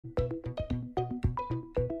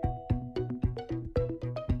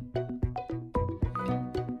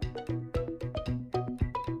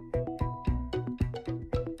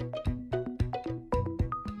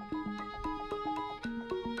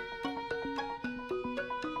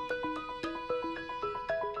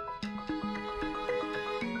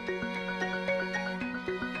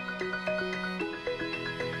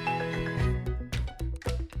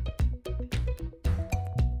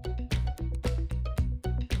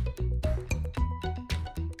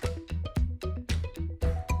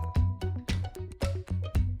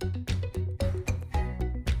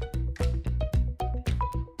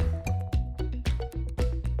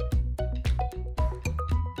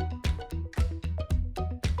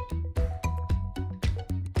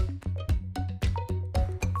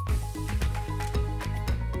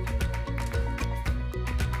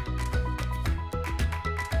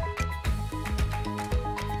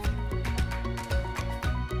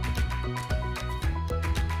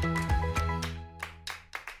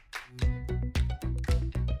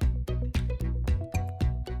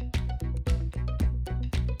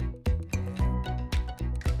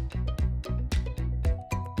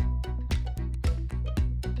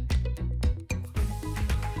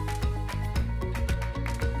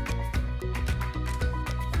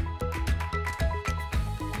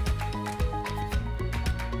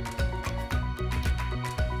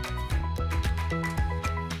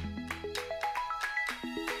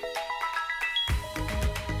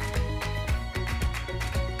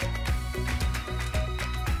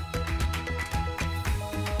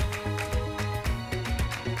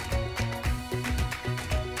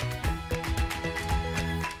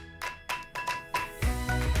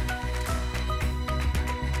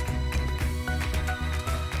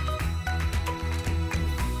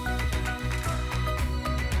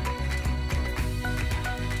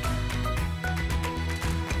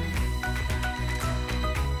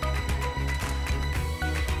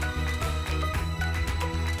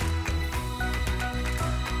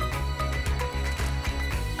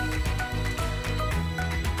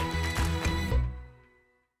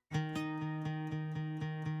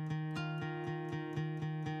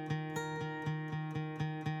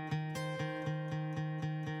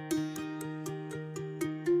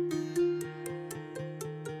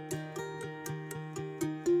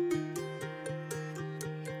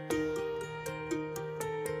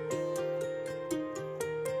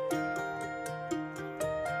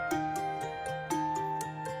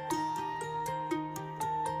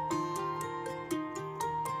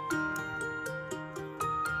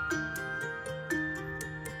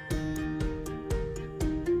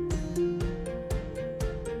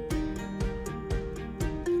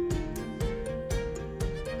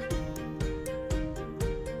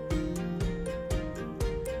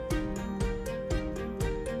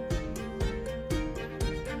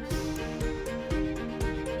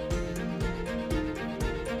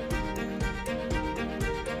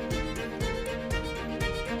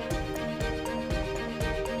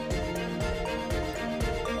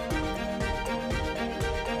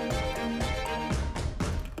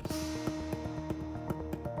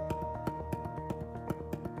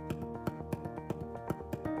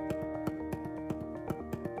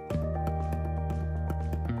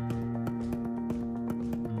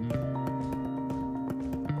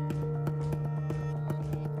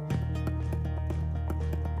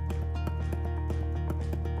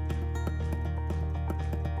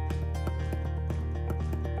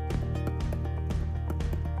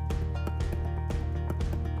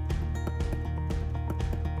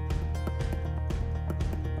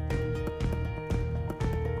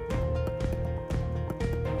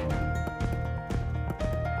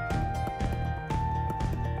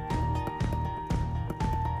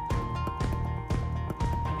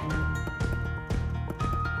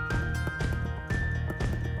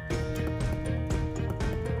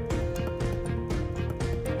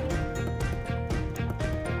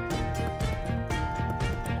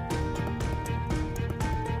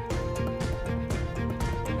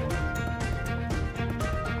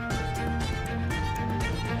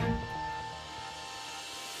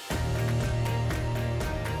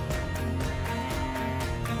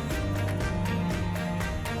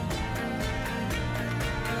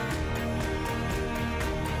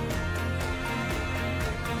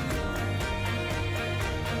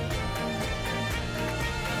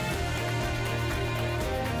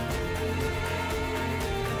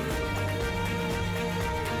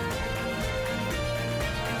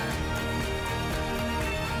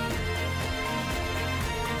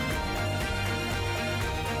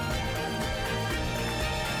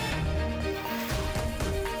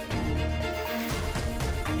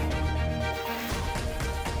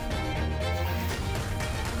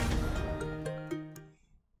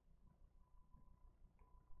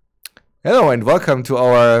Hello and welcome to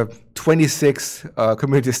our 26th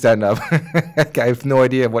community stand-up. I have no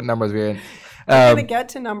idea what numbers we're in. You're going to get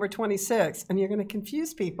to number 26 and you're going to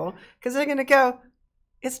confuse people because they're going to go,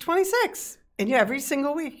 it's 26. And yeah, every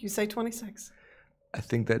single week you say 26. I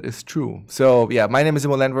think that is true. So yeah, my name is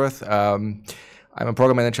Imo Landworth. I'm a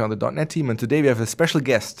program manager on the .NET team, and today we have a special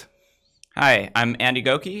guest. Hi, I'm Andy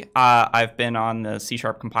Gocke. I've been on the C#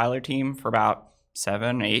 compiler team for about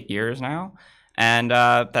 7-8 years now, and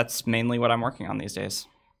that's mainly what I'm working on these days.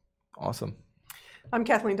 Awesome. I'm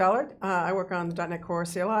Kathleen Dollard. I work on the .NET Core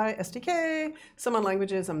CLI, SDK, some on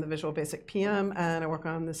languages. I'm the Visual Basic PM, and I work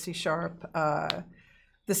on the C#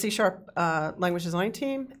 language design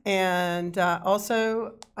team, and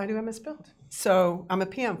also I do MSBuild. So I'm a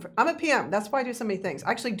PM. That's why I do so many things.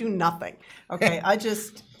 I actually do nothing. Okay, I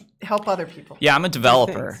just help other people. Yeah, I'm a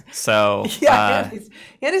developer, so yeah,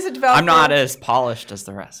 it is a developer. I'm not as polished as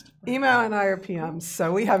the rest. Email and I are PMs,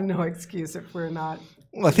 so we have no excuse if we're not.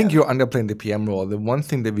 Well, I think you're underplaying the PM role. The one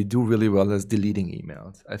thing that we do really well is deleting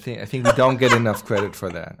emails. I think we don't get enough credit for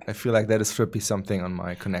that. I feel like that should be something on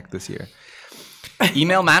my Connect this year.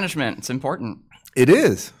 Email management, it's important. It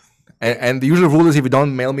is. And the usual rule is if you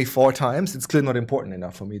don't mail me 4 times, it's clearly not important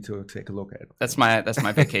enough for me to take a look at it. That's my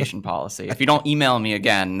vacation policy. If you don't email me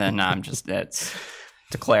again, then it's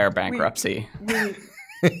declare bankruptcy.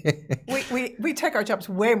 We take our jobs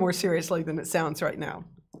way more seriously than it sounds right now.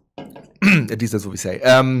 At least that's what we say.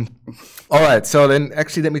 All right, so then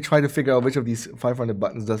actually let me try to figure out which of these 500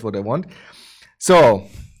 buttons does what I want. So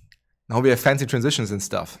now we have fancy transitions and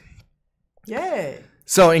stuff. Yay.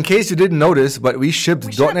 So in case you didn't notice, but we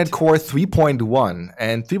shipped .NET Core 3.1.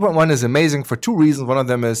 And 3.1 is amazing for 2 reasons. One of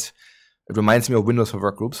them is it reminds me of Windows for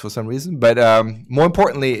Workgroups for some reason. But more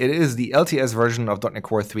importantly, it is the LTS version of .NET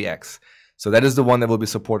Core 3x. So that is the one that will be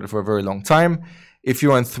supported for a very long time. If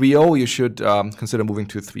you're on 3.0, you should consider moving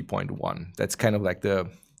to 3.1. That's kind of like the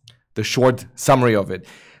short summary of it.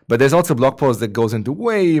 But there's also a blog post that goes into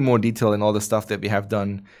way more detail in all the stuff that we have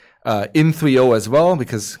done in 3.0 as well,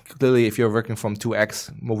 because clearly if you're working from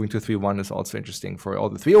 2x, moving to 3.1 is also interesting for all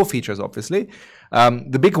the 3.0 features, obviously.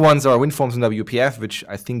 The big ones are WinForms and WPF, which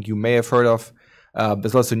I think you may have heard of.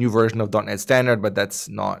 There's also a new version of .NET Standard, but that's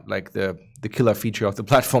not like the killer feature of the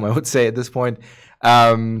platform, I would say at this point.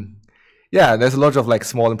 Yeah, there's a lot of like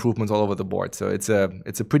small improvements all over the board. So it's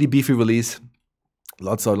a pretty beefy release.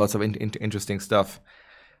 Lots of interesting stuff.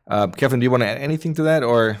 Kevin, do you want to add anything to that,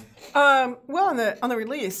 or? Well, on the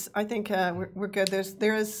release, I think we're good.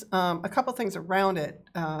 There is a couple things around it,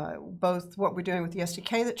 both what we're doing with the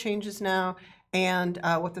SDK that changes now, and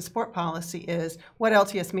what the support policy is. What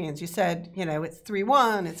LTS means? You said it's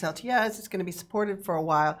 3.1, it's LTS, it's going to be supported for a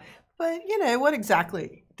while, but what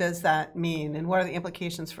exactly does that mean, and what are the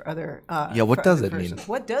implications for other? Yeah, what does it mean?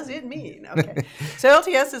 What does it mean? Okay, so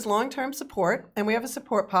LTS is long-term support, and we have a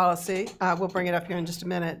support policy. We'll bring it up here in just a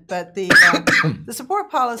minute, but the the support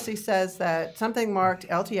policy says that something marked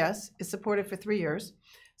LTS is supported for 3 years.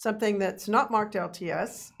 Something that's not marked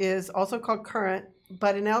LTS is also called current,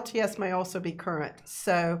 but an LTS may also be current.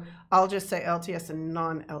 So I'll just say LTS and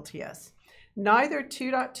non-LTS. Neither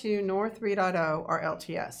 2.2 nor 3.0 are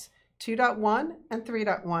LTS. 2.1 and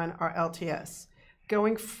 3.1 are LTS.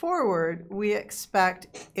 Going forward, we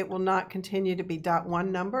expect it will not continue to be .1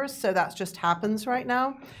 numbers, so that just happens right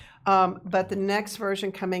now. But the next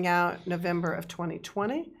version coming out November of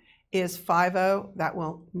 2020 is 5.0. That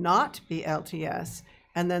will not be LTS.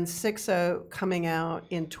 And then 6.0 coming out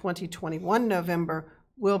in 2021 November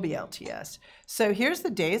will be LTS. So here's the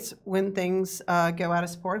dates when things go out of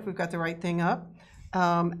support, if we've got the right thing up.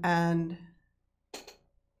 And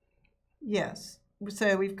yes,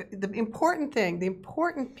 so we've got the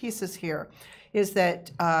important pieces here is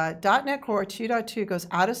that .NET Core 2.2 goes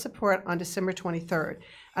out of support on December 23rd.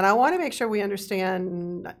 And I want to make sure we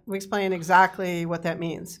explain exactly what that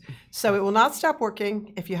means. So it will not stop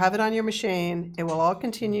working. If you have it on your machine, it will all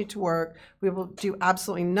continue to work. We will do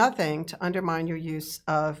absolutely nothing to undermine your use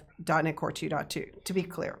of .NET Core 2.2, to be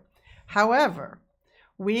clear. However,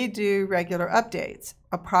 we do regular updates,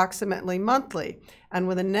 approximately monthly. And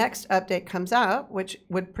when the next update comes out, which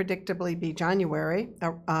would predictably be January,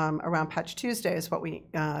 around Patch Tuesday is what we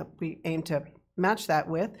aim to match that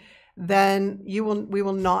with, then we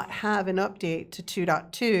will not have an update to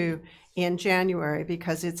 2.2 in January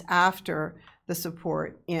because it's after the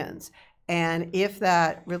support ends. And if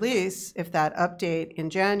that update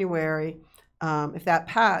in January, if that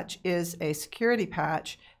patch is a security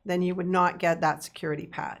patch, then you would not get that security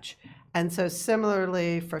patch. And so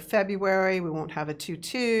similarly for February, we won't have a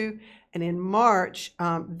 2.2. And in March,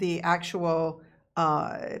 the actual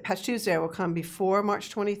Patch Tuesday will come before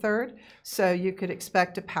March 23rd. So you could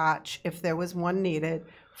expect a patch, if there was one needed,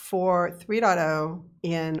 for 3.0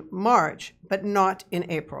 in March, but not in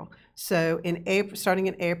April. So in April, starting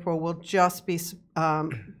in April, we'll just be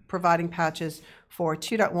providing patches for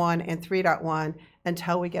 2.1 and 3.1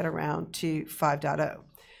 until we get around to 5.0.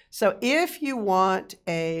 So if you want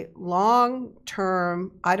a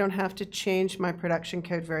long-term, I don't have to change my production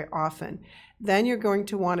code very often, then you're going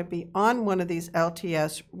to want to be on one of these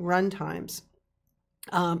LTS runtimes.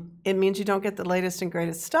 It means you don't get the latest and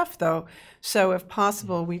greatest stuff, though. So if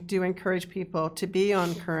possible, we do encourage people to be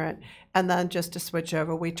on current and then just to switch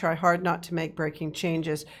over. We try hard not to make breaking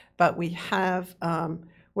changes, but we have,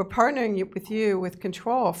 we're partnering with you with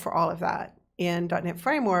control for all of that. In .NET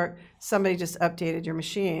Framework, somebody just updated your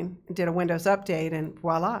machine, did a Windows update, and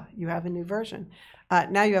voila, you have a new version.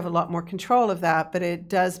 Now you have a lot more control of that, but it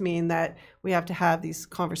does mean that we have to have these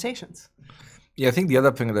conversations. Yeah, I think the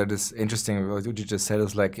other thing that is interesting about what you just said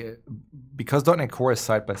is like, because .NET Core is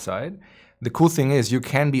side by side, the cool thing is you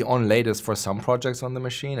can be on latest for some projects on the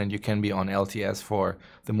machine, and you can be on LTS for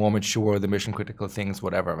the more mature, the mission critical things,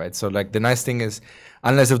 whatever, right? So like the nice thing is,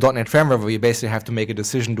 unless with .NET Framework, you basically have to make a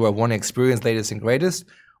decision: do I want to experience latest and greatest,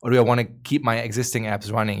 or do I want to keep my existing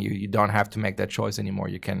apps running? You don't have to make that choice anymore.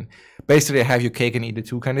 You can basically have your cake and eat it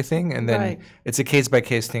too kind of thing, and then it's a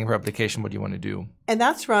case-by-case thing per application what you want to do. And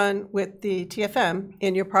that's run with the TFM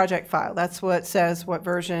in your project file. That's what says what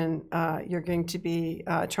version you're going to be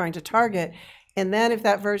trying to target. And then if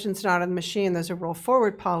that version's not on the machine, there's a roll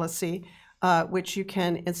forward policy, which you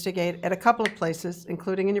can instigate at a couple of places,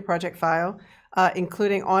 including in your project file,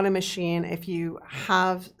 including on a machine if you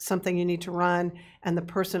have something you need to run and the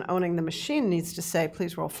person owning the machine needs to say,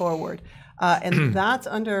 please roll forward. And that's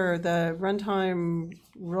under the runtime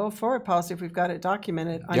roll forward policy if we've got it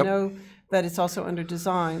documented. I know that it's also under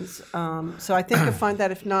designs. So I think you'll find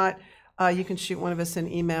that if not, you can shoot one of us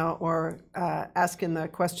an email or ask in the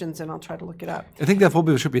questions and I'll try to look it up. I think that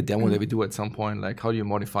probably should be a demo that we do at some point, like how do you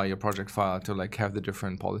modify your project file to like have the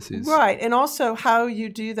different policies. Right, and also how you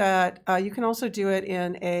do that, you can also do it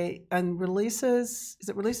in releases, is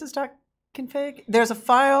it releases.config? There's a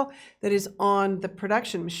file that is on the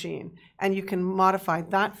production machine and you can modify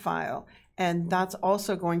that file. And that's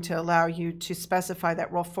also going to allow you to specify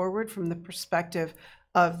that roll forward from the perspective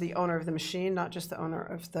of the owner of the machine, not just the owner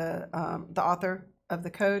of the author of the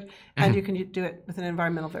code, and you can do it with an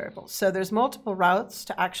environmental variable. So there's multiple routes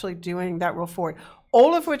to actually doing that roll forward.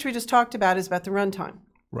 All of which we just talked about is about the runtime,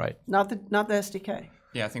 right? Not the SDK.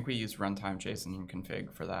 Yeah, I think we use runtime JSON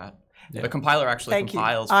config for that. Yeah. The compiler actually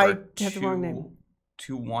compiles for 2.1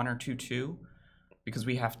 or 2.2 because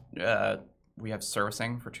we have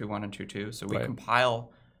servicing for 2.1 and 2.2, so we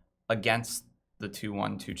compile against the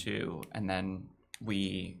 2.1, 2.2, and then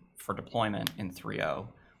for deployment in 3.0,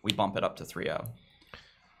 we bump it up to 3.0.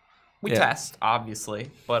 We test,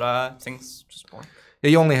 obviously, but things just work.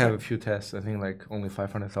 Yeah, you only have a few tests. I think like only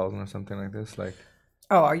 500,000 or something like this. Like,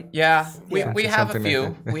 oh, are you? Yeah, we have a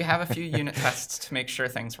few. We have a few unit tests to make sure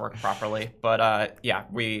things work properly. But yeah,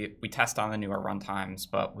 we test on the newer runtimes,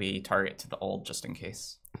 but we target to the old just in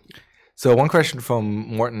case. So one question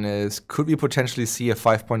from Morton is, could we potentially see a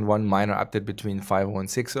 5.1 minor update between 5.0 and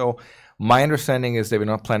 6.0? My understanding is that we're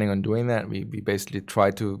not planning on doing that. We basically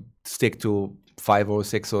try to stick to 5.0,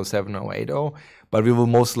 6.0, 7.0, 8.0, but we will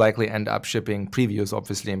most likely end up shipping previews,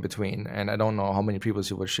 obviously, in between. And I don't know how many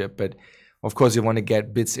previews you will ship, but of course you want to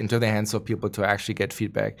get bits into the hands of people to actually get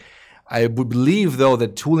feedback. I would believe, though,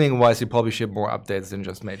 that tooling-wise, you probably ship more updates than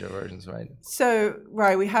just major versions, right? So,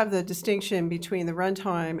 right, we have the distinction between the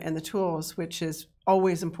runtime and the tools, which is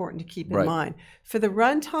always important to keep in mind. For the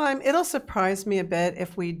runtime, it'll surprise me a bit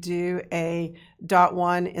if we do a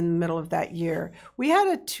 .1 in the middle of that year. We had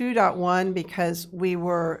a 2.1 because we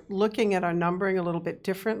were looking at our numbering a little bit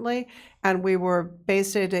differently, and we were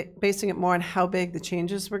basing it more on how big the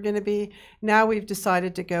changes were going to be. Now we've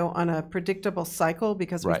decided to go on a predictable cycle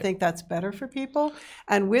because we think that's better for people.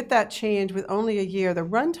 And with that change, with only a year, the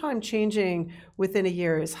runtime changing within a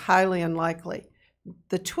year is highly unlikely.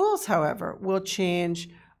 The tools, however, will change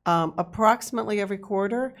approximately every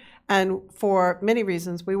quarter, and for many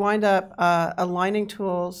reasons. We wind up aligning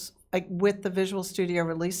tools with the Visual Studio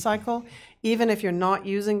release cycle. Even if you're not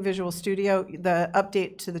using Visual Studio, the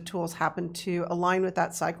update to the tools happen to align with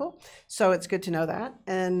that cycle, so it's good to know that.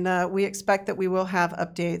 And we expect that we will have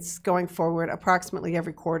updates going forward approximately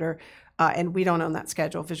every quarter. And we don't own that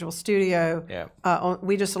schedule. Visual Studio,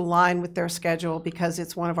 we just align with their schedule because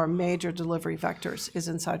it's one of our major delivery vectors is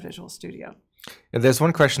inside Visual Studio. And there's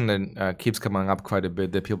one question that keeps coming up quite a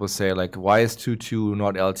bit that people say, like, why is 2.2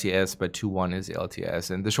 not LTS, but 2.1 is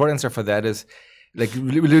LTS? And the short answer for that is like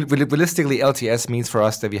realistically, LTS means for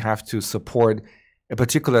us that we have to support a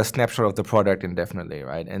particular snapshot of the product indefinitely,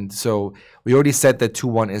 right? And so we already said that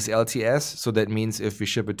 2.1 is LTS. So that means if we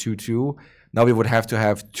ship a 2.2, now we would have to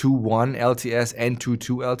have 2.1 LTS and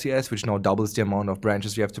 2.2 LTS, which now doubles the amount of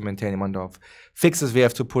branches we have to maintain, the amount of fixes we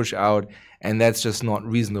have to push out, and that's just not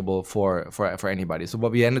reasonable for anybody. So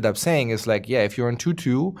what we ended up saying is like, yeah, if you're in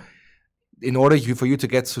 2.2, in order for you to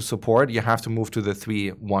get to support, you have to move to the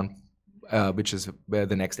 3.1. Which is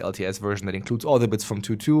the next LTS version that includes all the bits from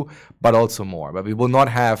 2.2, but also more. But we will not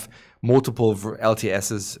have multiple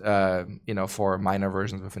LTSs, for minor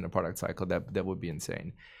versions within the product cycle. That would be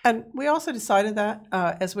insane. And we also decided that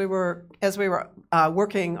as we were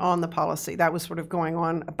working on the policy, that was sort of going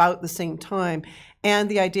on about the same time. And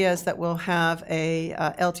the idea is that we'll have a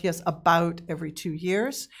LTS about every 2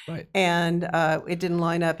 years. Right. And it didn't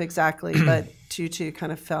line up exactly, but 2.2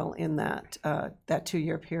 kind of fell in that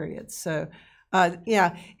 2-year period. So,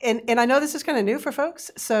 yeah, and I know this is kind of new for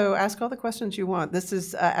folks, so ask all the questions you want. This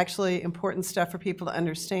is actually important stuff for people to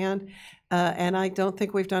understand, and I don't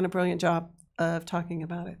think we've done a brilliant job of talking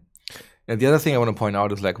about it. And the other thing I want to point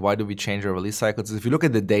out is like, why do we change our release cycles? If you look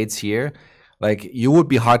at the dates here, like you would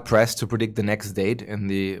be hard pressed to predict the next date in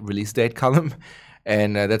the release date column.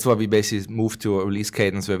 And that's why we basically moved to a release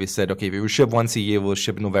cadence where we said, okay, if we ship once a year, we'll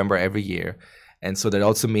ship in November every year. And so that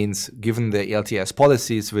also means, given the LTS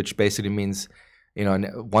policies, which basically means,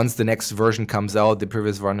 once the next version comes out, the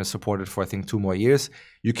previous one is supported for, I think, 2 more years,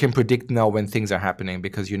 you can predict now when things are happening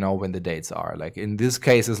because you know when the dates are. Like in this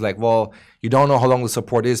case, it's like, well, you don't know how long the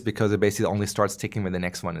support is because it basically only starts ticking when the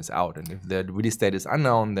next one is out. And if the release date is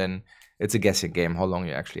unknown, then it's a guessing game how long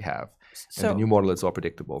you actually have. So and the new model is all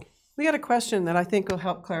predictable. We got a question that I think will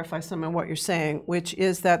help clarify some of what you're saying, which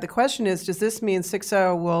is that the question is, does this mean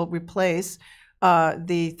 6.0 will replace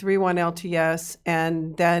the 3.1 LTS,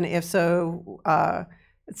 and then if so,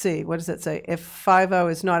 let's see, what does it say? If 5.0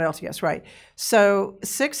 is not LTS, right? So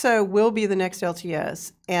 6.0 will be the next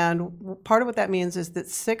LTS, and part of what that means is that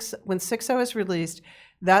when 6.0 is released,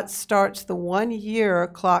 that starts the 1-year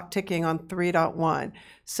clock ticking on 3.1.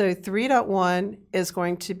 So 3.1 is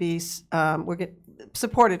going to be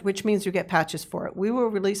supported, which means you get patches for it. We will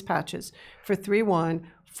release patches for 3.1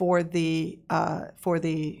 for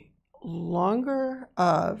the longer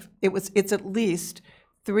of it's at least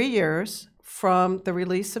 3 years from the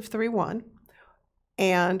release of 3.1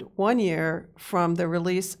 and 1 year from the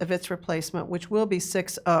release of its replacement, which will be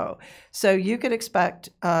 6.0. So you could expect,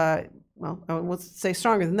 we'll say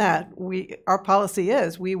stronger than that. Our policy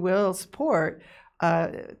is we will support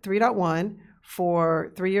 3.1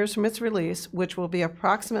 for 3 years from its release, which will be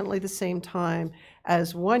approximately the same time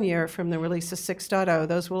as 1 year from the release of 6.0.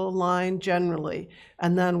 Those will align generally,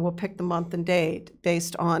 and then we'll pick the month and date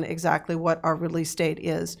based on exactly what our release date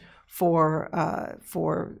is for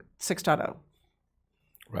 6.0.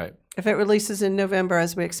 Right. If it releases in November,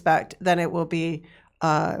 as we expect, then it will be,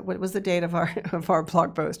 what was the date of our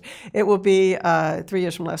blog post? It will be 3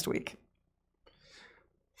 years from last week.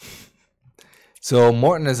 So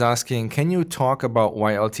Morton is asking, can you talk about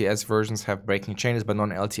why LTS versions have breaking changes but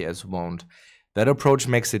non-LTS won't? That approach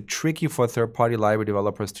makes it tricky for third-party library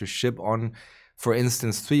developers to ship on, for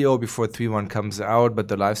instance, 3.0 before 3.1 comes out, but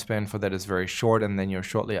the lifespan for that is very short, and then you're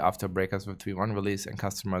shortly after breakers with 3.1 release, and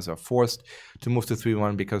customers are forced to move to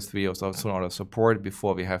 3.1 because 3.0 is also out of support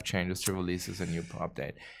before we have changes to releases and new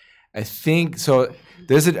update. I think so.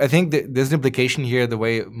 There's an implication here. The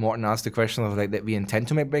way Morton asked the question of like that we intend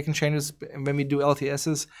to make breaking changes when we do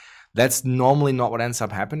LTSs. That's normally not what ends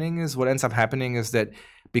up happening. What ends up happening is that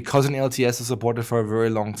because an LTS is supported for a very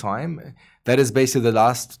long time, that is basically the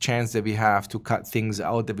last chance that we have to cut things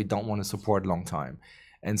out that we don't want to support a long time.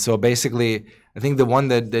 And so basically, I think the one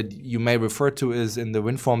that you may refer to is in the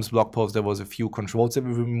WinForms blog post, there was a few controls that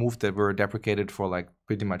we removed that were deprecated for like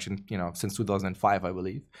pretty much since 2005, I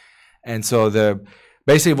believe. And so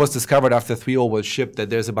basically it was discovered after 3.0 was shipped that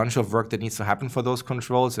there's a bunch of work that needs to happen for those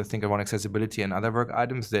controls. I think around accessibility and other work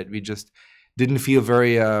items that we just didn't feel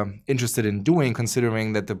very interested in doing,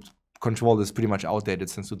 considering that the control is pretty much outdated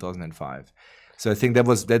since 2005. So I think that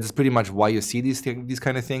is pretty much why you see these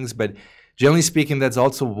kind of things. But generally speaking, that's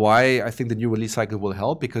also why I think the new release cycle will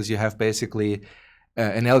help, because you have basically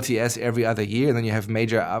an LTS every other year, and then you have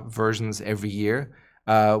major versions every year.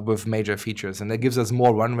 With major features, and that gives us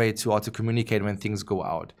more runway to also communicate when things go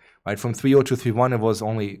out. Right, from 3.0 to 3.1, it was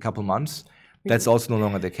only a couple months. That's also no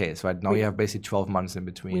longer the case. Right now, you have basically 12 months in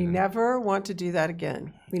between. We never want to do that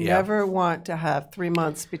again. We never want to have 3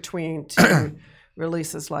 months between two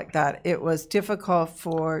releases like that. It was difficult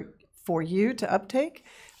for you to uptake.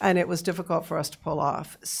 and it was difficult for us to pull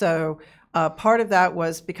off. So part of that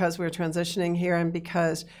was because we were transitioning here, and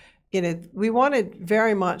because we wanted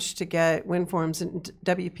very much to get WinForms and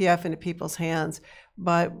WPF into people's hands,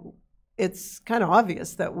 but it's kind of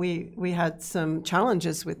obvious that we had some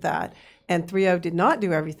challenges with that, and 3.0 did not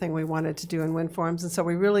do everything we wanted to do in WinForms, and so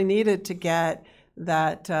we really needed to get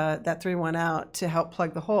that 3.1 out to help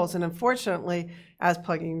plug the holes. And unfortunately, as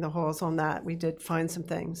plugging the holes on that, we did find some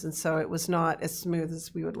things, and so it was not as smooth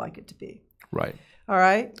as we would like it to be. Right. All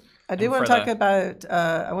right. I do want to talk about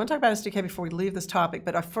SDK before we leave this topic,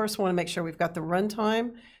 but I first want to make sure we've got the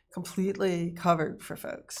runtime completely covered for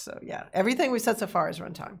folks. So yeah, everything we said so far is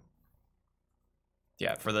runtime.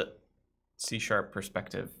 Yeah, for the C#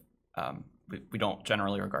 perspective, we don't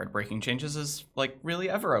generally regard breaking changes as like really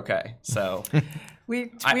ever okay. So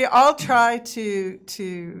we all try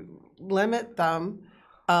to limit them.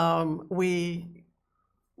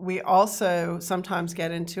 We also sometimes get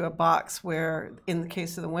into a box where, in the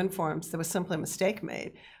case of the WinForms, there was simply a mistake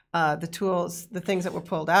made. The things that were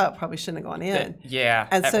pulled out probably shouldn't have gone in. Yeah,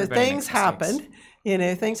 and so things happened.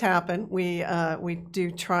 Things happen. We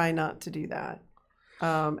do try not to do that.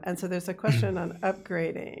 And so there's a question on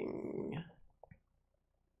upgrading.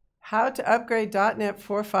 How to upgrade .NET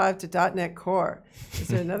 4.5 to .NET Core? Is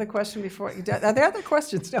there another question before? Are there other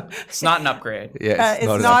questions? No. It's not an upgrade. Yeah,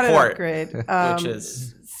 it's not an upgrade. Which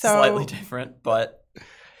is slightly different, but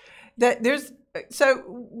so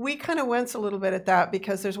we kind of wince a little bit at that,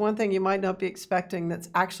 because there's one thing you might not be expecting that's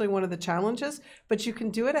actually one of the challenges, but you can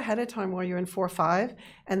do it ahead of time while you're in 4.5,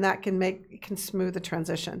 and that can smooth the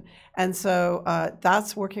transition. And so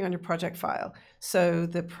that's working on your project file. So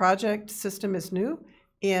the project system is new.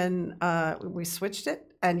 We switched it,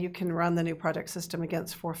 and you can run the new project system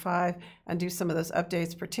against 4.5 and do some of those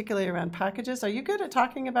updates, particularly around packages. Are you good at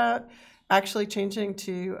talking about actually changing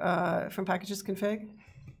from packages config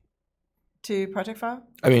to project file?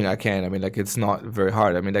 I mean, I can. I mean, like, it's not very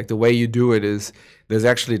hard. I mean, like, the way you do it is there's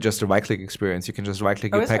actually just a right-click experience. You can just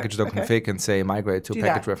right-click your package.config and say migrate to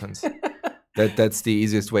package reference. That's the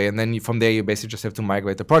easiest way. And then from there, you basically just have to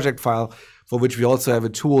migrate the project file, for which we also have a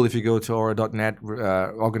tool. If you go to our .NET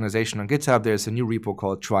organization on GitHub, there's a new repo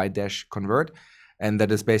called try-convert. And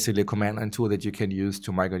that is basically a command line tool that you can use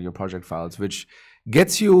to migrate your project files, which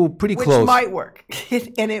gets you pretty close. Which might work,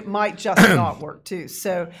 and it might just not work too.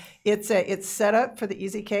 So it's set up for the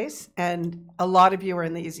easy case, and a lot of you are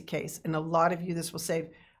in the easy case, and a lot of you this will save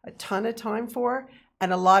a ton of time for.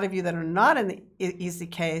 And a lot of you that are not in the easy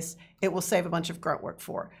case, it will save a bunch of grunt work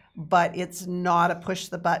for. But it's not a push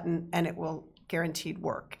the button and it will guaranteed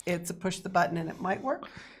work. It's a push the button and it might work.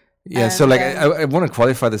 Yeah, and so like I want to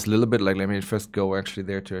qualify this a little bit. Like, let me first go actually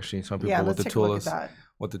there to actually show people what the tool is,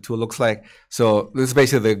 what the tool looks like. So this is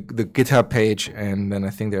basically the GitHub page, and then I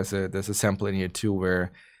think there's a sample in here too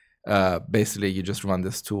where basically you just run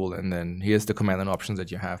this tool, and then here's the command and options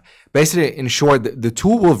that you have. Basically, in short, the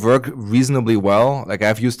tool will work reasonably well. Like,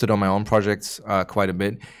 I've used it on my own projects quite a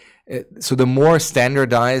bit. So the more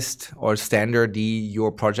standardized or standardy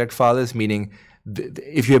your project file is, meaning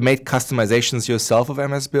if you have made customizations yourself of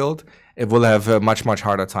MSBuild, it will have a much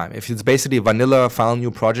harder time. If it's basically vanilla file new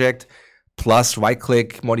project plus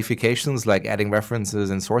right-click modifications like adding references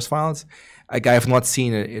and source files, like, I have not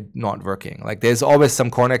seen it not working. Like, there's always some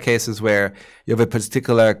corner cases where you have a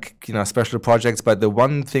particular, special projects, but the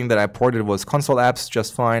one thing that I ported was console apps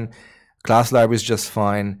just fine, class libraries just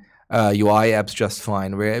fine, UI apps just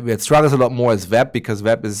fine. Where it struggles a lot more is web, because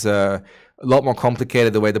web is a lot more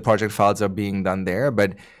complicated the way the project files are being done there.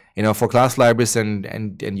 But for class libraries and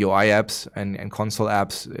UI apps and console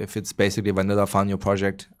apps, if it's basically vanilla file new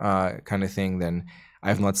project kind of thing, then I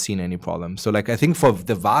have not seen any problem. So, like, I think for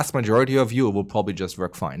the vast majority of you, it will probably just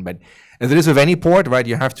work fine. But as it is with any port, right,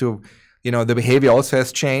 you have to, the behavior also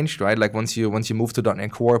has changed, right? Like, once you move to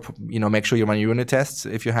 .NET Core, make sure you run your unit tests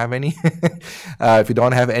if you have any. If you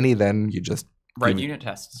don't have any, then you just write unit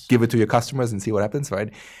tests. Give it to your customers and see what happens,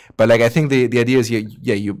 right? But, like, I think the idea is,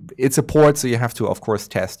 it's a port, so you have to, of course,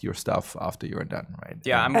 test your stuff after you're done, right?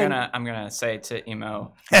 Yeah, I'm gonna say to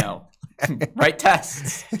Emo, write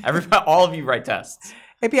tests. All of you write tests.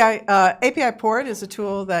 API port is a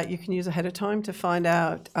tool that you can use ahead of time to find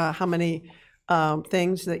out how many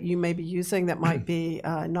things that you may be using that might be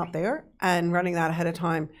not there, and running that ahead of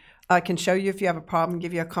time can show you if you have a problem,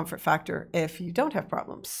 give you a comfort factor if you don't have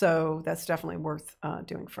problems. So that's definitely worth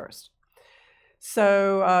doing first.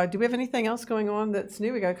 So do we have anything else going on that's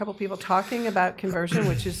new? We got a couple people talking about conversion,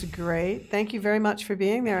 which is great. Thank you very much for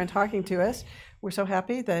being there and talking to us. We're so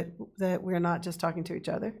happy that we're not just talking to each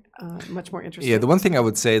other. Much more interesting. Yeah, the one thing I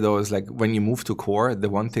would say, though, is, like, when you move to core, the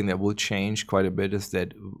one thing that will change quite a bit is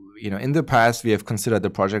that, in the past, we have considered the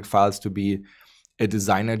project files to be a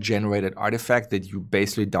designer-generated artifact that you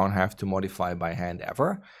basically don't have to modify by hand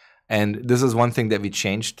ever. And this is one thing that we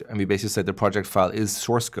changed, and we basically said the project file is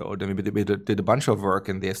source code. And we did a bunch of work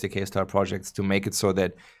in the SDK-style projects to make it so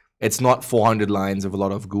that it's not 400 lines of a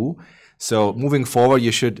lot of goo. So moving forward,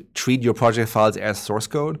 you should treat your project files as source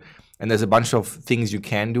code. And there's a bunch of things you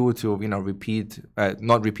can do to,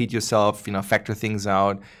 not repeat yourself, factor things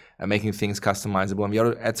out, making things customizable. And we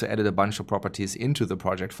also added a bunch of properties into the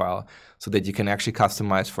project file so that you can actually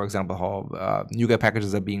customize, for example, how NuGet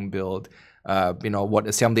packages are being built, what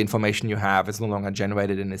assembly information you have. It's no longer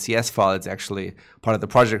generated in a CS file. It's actually part of the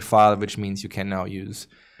project file, which means you can now use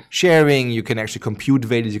sharing. You can actually compute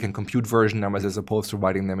values. You can compute version numbers as opposed to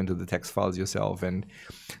writing them into the text files yourself. And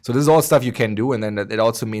so this is all stuff you can do. And then it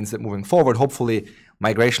also means that moving forward, hopefully,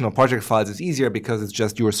 migration of project files is easier because it's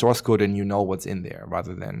just your source code and you know what's in there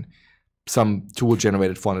rather than some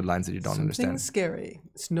tool-generated 400 lines that you don't understand. Something scary.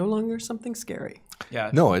 It's no longer something scary. Yeah.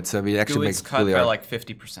 No, it's we actually make cut by like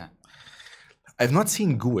 50%. I've not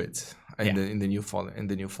seen GUID in the new format.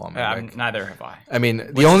 Neither have I. I mean,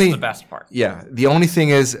 Which is the best part. Yeah, the only thing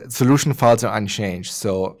is solution files are unchanged,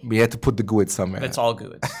 so we had to put the GUID somewhere. It's all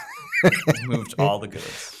GUIDs. Moved all the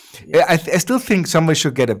GUIDs. Yes. I still think somebody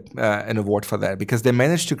should get an award for that because they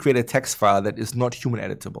managed to create a text file that is not human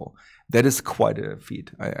editable. That is quite a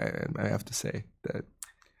feat, I have to say.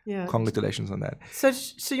 Yeah. Congratulations on that. So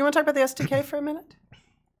you want to talk about the SDK for a minute?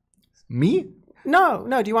 Me? No.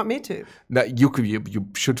 Do you want me to? No, you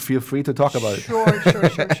should feel free to talk about it. Sure.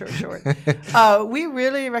 We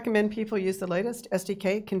really recommend people use the latest.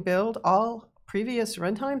 SDK can build all previous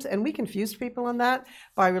runtimes, and we confused people on that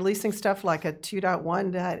by releasing stuff like a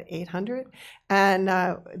 2.1.800, and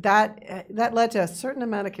that led to a certain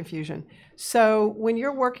amount of confusion. So when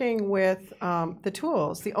you're working with the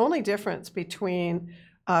tools, the only difference between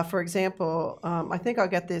for example, I think I'll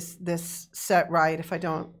get this set right. If I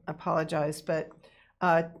don't, apologize. But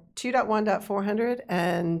 2.1.400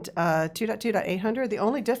 and 2.2.800, the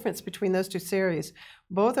only difference between those two series,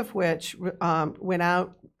 both of which went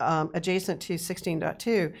out adjacent to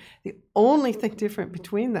 16.2, the only thing different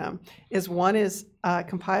between them is one is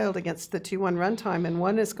compiled against the 2.1 runtime and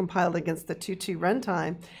one is compiled against the 2.2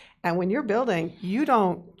 runtime. And when you're building, you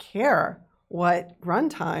don't care what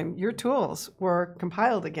runtime your tools were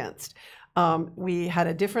compiled against. We had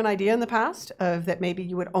a different idea in the past of that maybe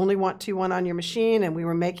you would only want 2.1 on your machine, and we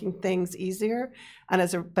were making things easier. And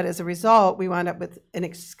as a result, we wound up with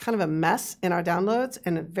kind of a mess in our downloads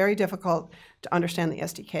and very difficult to understand the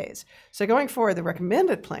SDKs. So going forward, the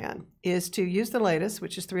recommended plan is to use the latest,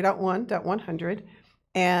 which is 3.1.100,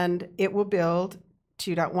 and it will build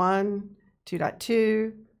 2.1,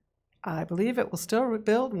 2.2. I believe it will still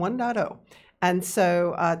build 1.0. And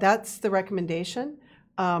so that's the recommendation.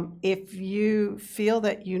 If you feel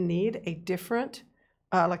that you need a different,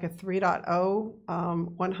 like a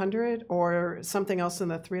 3.0 100 or something else in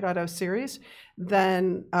the 3.0 series,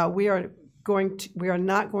 then we are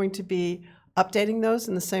not going to be updating those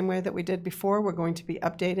in the same way that we did before. We're going to be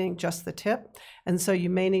updating just the tip. And so you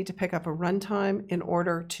may need to pick up a runtime in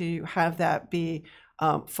order to have that be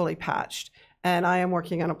fully patched. And I am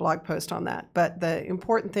working on a blog post on that. But the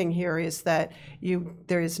important thing here is that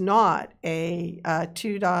there is not a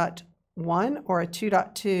 2.1 or a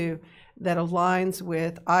 2.2 that aligns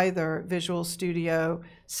with either Visual Studio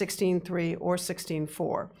 16.3 or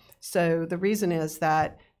 16.4. So the reason is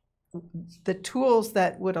that the tools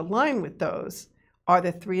that would align with those are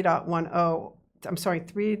the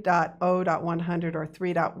 3.0.100 or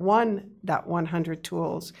 3.1.100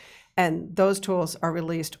 tools. And those tools are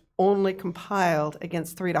released only compiled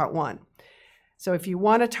against 3.1. So if you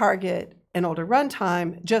want to target an older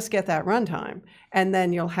runtime, just get that runtime. And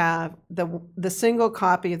then you'll have the single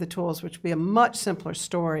copy of the tools, which will be a much simpler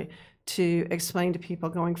story to explain to people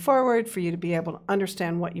going forward for you to be able to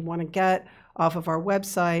understand what you want to get off of our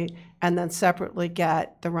website and then separately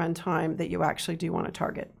get the runtime that you actually do want to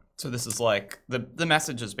target. So this is like, the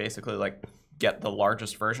message is basically like, get the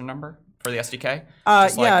largest version number for the SDK?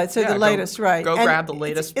 The latest, right. Go grab the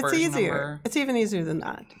latest version number. It's even easier than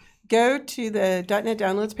that. Go to the .NET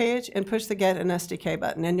Downloads page and push the Get an SDK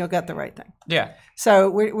button, and you'll get the right thing. Yeah.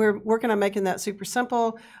 So we're working on making that super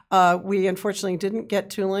simple. We unfortunately didn't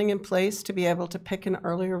get tooling in place to be able to pick an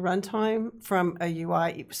earlier runtime from a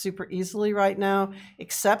UI super easily right now,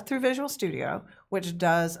 except through Visual Studio, which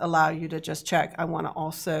does allow you to just check, I want to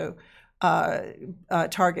also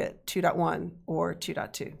target 2.1 or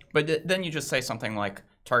 2.2. But then you just say something like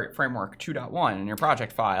target framework 2.1 in your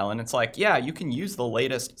project file, and it's like, yeah, you can use the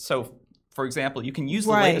latest. So, for example, you can use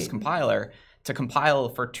the latest compiler to compile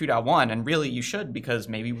for 2.1, and really you should, because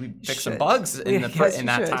maybe we fix some bugs in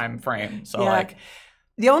that time frame. So like.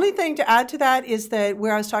 The only thing to add to that is that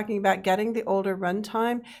where I was talking about getting the older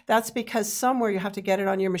runtime, that's because somewhere you have to get it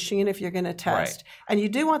on your machine if you're going to test. Right. And you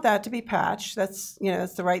do want that to be patched. That's,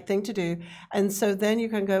 that's the right thing to do. And so then you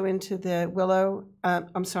can go into the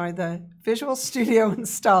the Visual Studio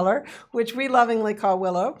installer, which we lovingly call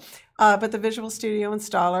Willow, but the Visual Studio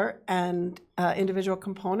installer and individual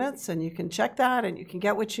components, and you can check that and you can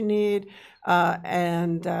get what you need.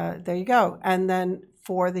 There you go. And then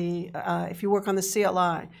for the, if you work on the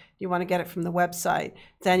CLI, you want to get it from the website,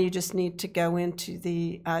 then you just need to go into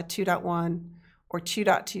the 2.1 or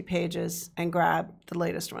 2.2 pages and grab the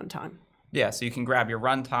latest runtime. Yeah, so you can grab your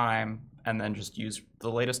runtime and then just use the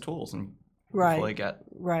latest tools and hopefully get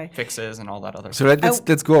fixes and all that other stuff.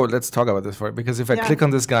 So let's talk about this for it, because if I click on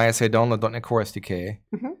this guy, I say download .NET Core SDK,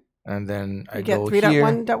 and then I go here. You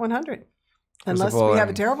get 3.1.100, unless we have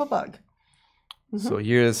a terrible bug. So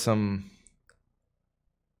here is some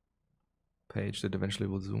page that eventually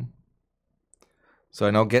will zoom. So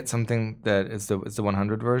I now get something that is the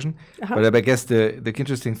 100 version. But I guess the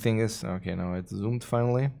interesting thing is, okay, now it's zoomed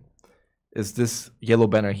finally, is this yellow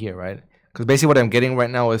banner here, right? Because basically what I'm getting right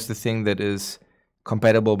now is the thing that is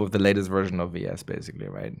compatible with the latest version of VS, basically,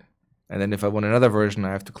 right? And then if I want another version,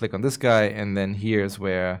 I have to click on this guy, and then here's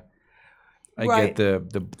where I get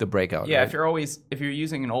the breakout. Yeah, right? if you're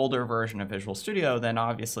using an older version of Visual Studio, then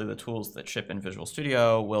obviously the tools that ship in Visual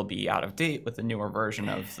Studio will be out of date with the newer version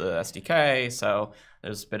of the SDK. So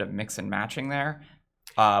there's a bit of mix and matching there,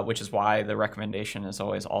 which is why the recommendation is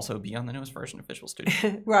always also be on the newest version of Visual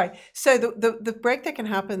Studio. Right. So the break that can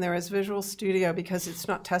happen there is Visual Studio, because it's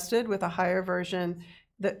not tested with a higher version.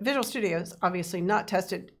 The Visual Studio is obviously not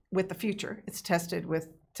tested with the future. It's tested with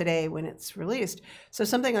today when it's released. So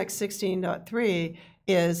something like 16.3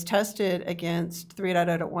 is tested against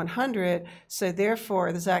 3.0.100. So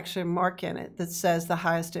therefore, there's actually a mark in it that says the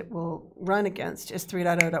highest it will run against is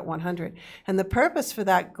 3.0.100. And the purpose for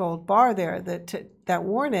that gold bar there, that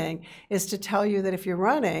warning, is to tell you that if you're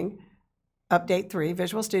running Update 3,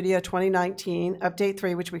 Visual Studio 2019, Update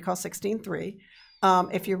 3, which we call 16.3,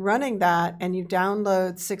 if you're running that and you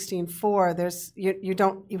download 16.4,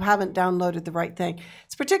 you haven't downloaded the right thing.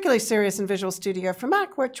 It's particularly serious in Visual Studio for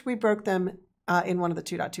Mac, which we broke them in one of the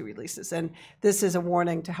 2.2 releases. And this is a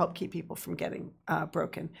warning to help keep people from getting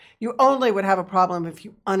broken. You only would have a problem if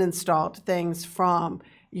you uninstalled things from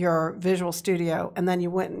your Visual Studio and then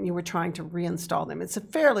you went and you were trying to reinstall them. It's a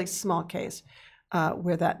fairly small case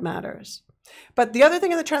where that matters. But the other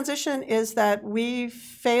thing in the transition is that we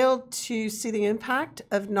failed to see the impact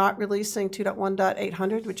of not releasing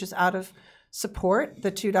 2.1.800, which is out of support.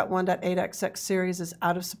 The 2.1.8xx series is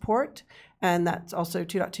out of support, and that's also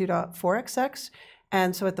 2.2.4xx.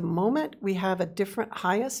 And so at the moment, we have a different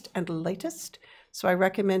highest and latest. So I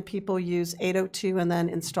recommend people use 8.02 and then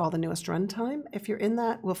install the newest runtime. If you're in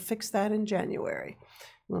that, we'll fix that in January.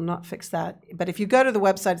 We'll not fix that. But if you go to the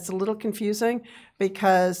website, it's a little confusing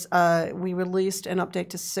because we released an update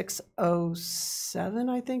to 607,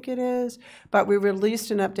 I think it is. But we released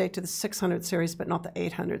an update to the 600 series, but not the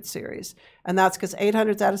 800 series. And that's because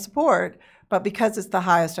 800's out of support. But because it's the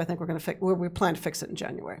highest, I think we plan to fix it in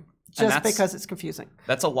January. Just because it's confusing.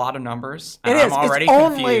 That's a lot of numbers. And I'm already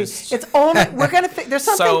confused. We're going to fix, there's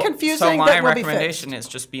something confusing that will be fixed. So my recommendation is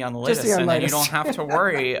just be on the latest, and then you don't have to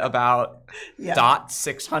worry about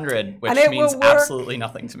 .600, which means absolutely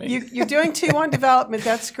nothing to me. You're doing 2.1 development,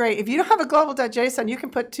 that's great. If you don't have a global.json, you can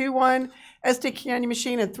put 2.1 SDK on your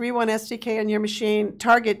machine and 3.1 SDK on your machine,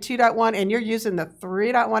 target 2.1, and you're using the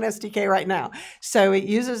 3.1 SDK right now. So it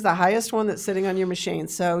uses the highest one that's sitting on your machine.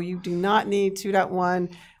 So you do not need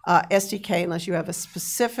 2.1 SDK unless you have a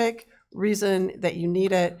specific reason that you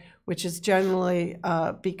need it, which is generally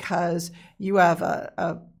because you have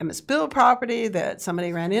a MSBuild property that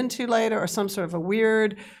somebody ran into later, or some sort of a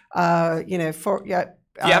weird, if you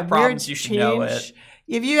have problems, you should know it.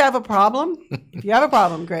 If you have a problem,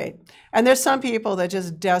 great. And there's some people that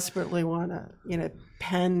just desperately want to,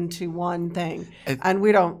 pen to one thing, and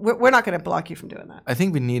we're not going to block you from doing that. I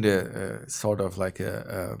think we need a sort of like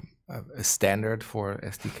a standard for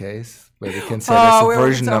SDKs where we can say there's a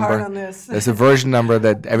version number. There's a version number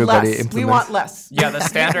that everybody implements. We want less. Yeah, the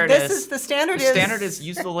standard the standard is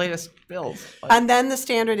use the latest build. And then the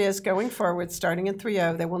standard is going forward, starting in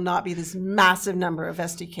 3.0, there will not be this massive number of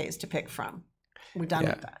SDKs to pick from. We're done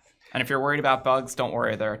with that. And if you're worried about bugs, don't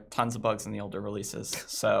worry. There are tons of bugs in the older releases.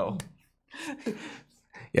 So.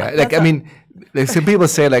 Yeah, some people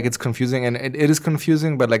say it's confusing, and it is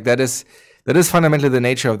confusing, but that is that is fundamentally the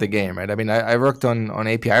nature of the game, right? I mean, I worked on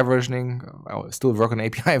API versioning. I still work on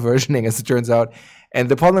API versioning, as it turns out. And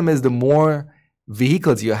the problem is the more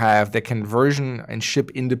vehicles you have that can version and ship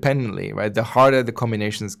independently, right, the harder the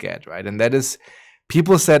combinations get, right? And that is,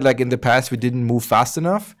 people said, like, in the past, we didn't move fast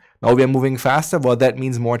enough. Now we are moving faster. Well, that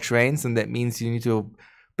means more trains, and that means you need to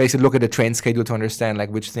basically look at the train schedule to understand, like,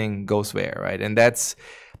 which thing goes where, right? And that's,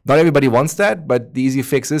 not everybody wants that, but the easy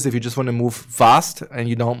fix is if you just want to move fast and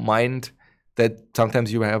you don't mind that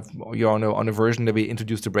sometimes you're on a version that we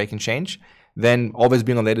introduced to break and change, then always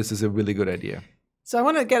being on latest is a really good idea. So I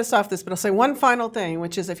want to get us off this, but I'll say one final thing,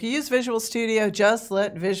 which is if you use Visual Studio, just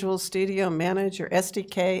let Visual Studio manage your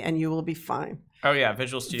SDK and you will be fine. Oh yeah,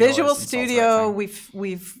 Visual Studio. Visual Studio,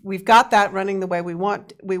 we've got that running the way we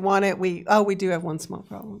want it. We do have one small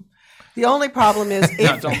problem. The only problem is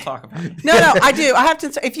no, don't talk about it. No, I do. I have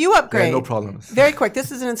to say, if you upgrade, yeah, no problems. Very quick.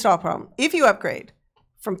 This is an install problem. If you upgrade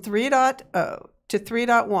from 3.0 to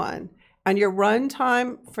 3.1 and your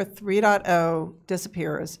runtime for 3.0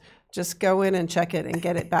 disappears, just go in and check it and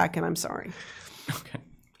get it back. And I'm sorry. Okay.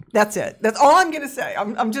 That's it. That's all I'm going to say.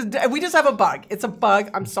 We just have a bug. It's a bug.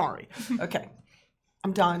 I'm sorry. Okay.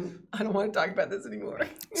 I'm done. I don't want to talk about this anymore.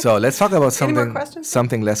 So let's talk about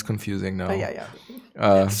something less confusing now. Oh,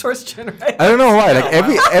 yeah. Source generator. I don't know why. Like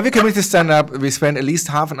every community stand-up, we spend at least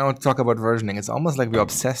half an hour to talk about versioning. It's almost like we're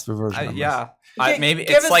obsessed with versioning. Yeah. Maybe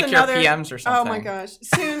it's like your PMs or something. Oh my gosh.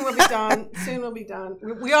 Soon we'll be done. Soon we'll be done.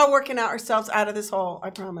 We are working ourselves out of this hole, I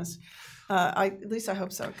promise. At least I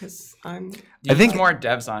hope so, because I think more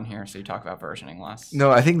devs on here, so you talk about versioning less. No,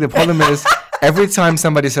 I think the problem is every time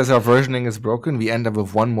somebody says our versioning is broken, we end up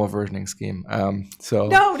with one more versioning scheme.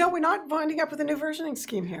 No, we're not winding up with a new versioning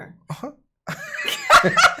scheme here.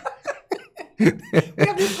 We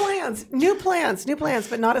have new plans,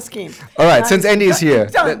 but not a scheme. All right, since Andy is here,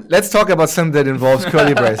 let's talk about something that involves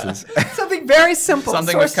curly braces. Something very simple.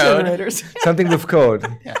 Something source with code. generators. Something with code.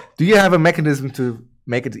 Yeah. Do you have a mechanism to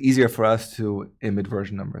make it easier for us to emit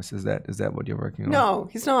version numbers? Is that what you're working on? No,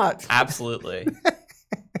 he's not. Absolutely.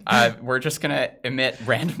 We're just going to emit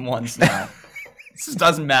random ones now. This just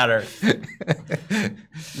doesn't matter.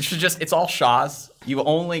 We should it's all SHAs. You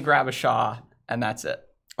only grab a SHA, and that's it.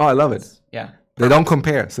 Oh, I love it. Yeah. They don't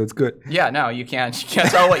compare, so it's good. Yeah, no, you can't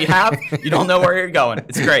tell what you have. You don't know where you're going.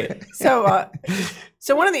 It's great.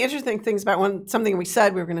 So one of the interesting things about something we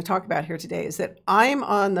said we were going to talk about here today is that I'm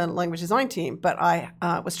on the language design team, but I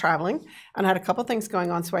was traveling and had a couple things going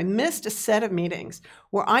on, so I missed a set of meetings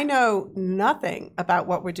where I know nothing about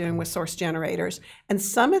what we're doing with source generators, and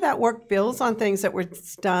some of that work builds on things that were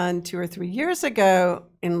done 2 or 3 years ago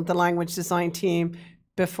in the language design team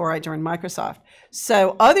before I joined Microsoft.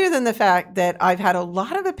 So other than the fact that I've had a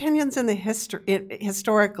lot of opinions in the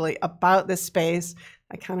historically about this space,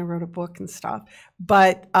 I kind of wrote a book and stuff,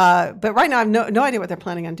 but right now I have no idea what they're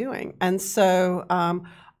planning on doing. And so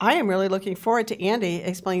I am really looking forward to Andy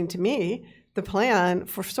explaining to me the plan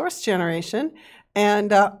for source generation,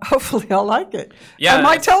 and hopefully I'll like it. Yeah, I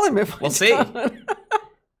might tell him if we'll see.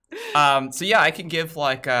 So yeah, I can give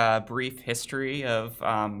like a brief history of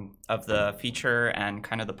the feature and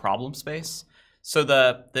kind of the problem space. So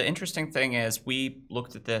the interesting thing is we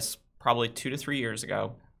looked at this probably 2 to 3 years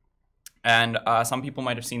ago, and some people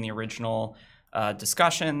might have seen the original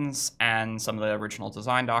discussions and some of the original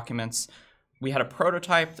design documents. We had a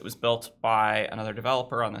prototype that was built by another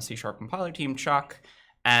developer on the C# compiler team, Chuck,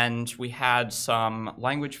 and we had some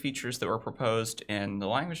language features that were proposed in the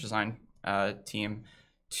language design team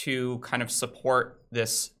to kind of support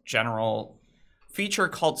this general feature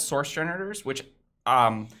called source generators, which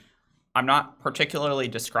I'm not particularly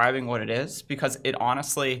describing what it is because it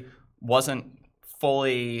honestly wasn't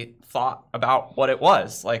fully thought about what it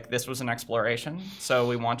was. Like, this was an exploration. So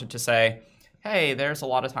we wanted to say, hey, there's a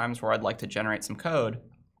lot of times where I'd like to generate some code,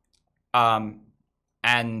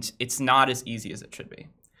 and it's not as easy as it should be.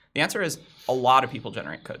 The answer is a lot of people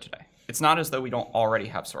generate code today. It's not as though we don't already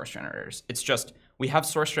have source generators. It's just we have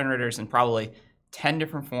source generators in probably 10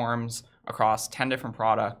 different forms across 10 different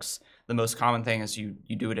products. The most common thing is you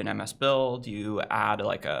do it in MSBuild, you add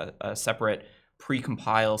like a separate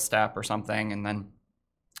pre-compile step or something, and then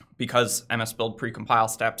because MSBuild pre-compile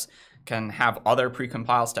steps can have other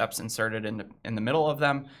pre-compile steps inserted in the middle of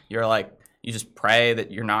them, you just pray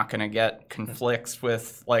that you're not going to get conflicts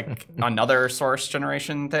with like another source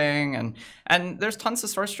generation thing, and there's tons of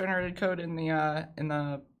source generated code in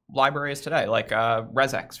the libraries today, like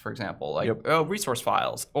resx, for example, like resource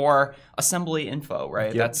files or assembly info,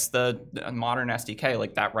 right? Yep. That's the modern SDK,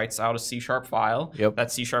 like that writes out a C# file. Yep.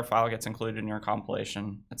 That C# file gets included in your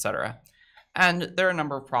compilation, etc. And there are a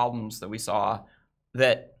number of problems that we saw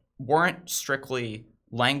that weren't strictly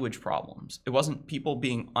language problems. It wasn't people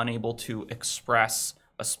being unable to express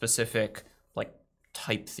a specific like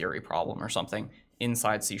type theory problem or something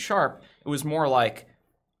inside C#. It was more like,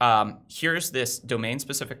 here's this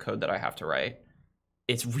domain-specific code that I have to write.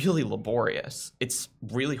 It's really laborious. It's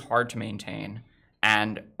really hard to maintain,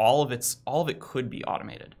 and all of it could be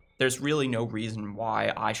automated. There's really no reason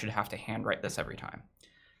why I should have to handwrite this every time.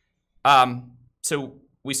 So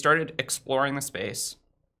we started exploring the space,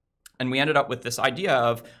 and we ended up with this idea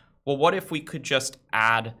of, well, what if we could just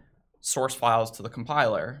add source files to the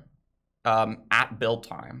compiler at build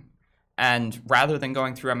time? And rather than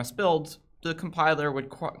going through MSBuild, the compiler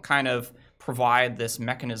would kind of provide this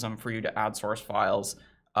mechanism for you to add source files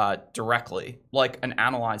directly. Like an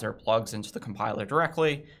analyzer plugs into the compiler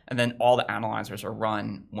directly, and then all the analyzers are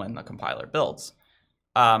run when the compiler builds.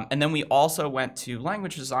 And then we also went to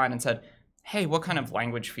language design and said, hey, what kind of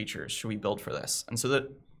language features should we build for this? And so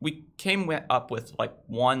that we came up with like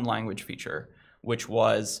one language feature, which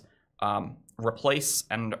was replace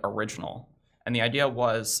and original. And the idea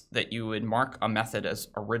was that you would mark a method as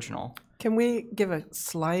original. Can we give a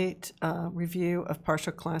slight review of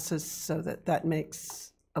partial classes so that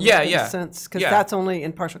makes a little bit of sense? Because that's only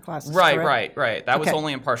in partial classes, right. That was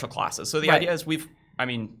only in partial classes. So the idea is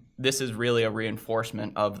this is really a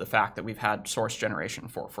reinforcement of the fact that we've had source generation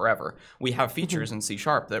for forever. We have features in C#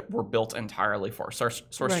 that were built entirely for source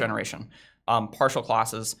generation. Partial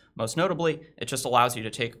classes, most notably, it just allows you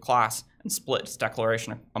to take a class and split its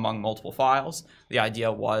declaration among multiple files. The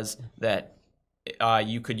idea was that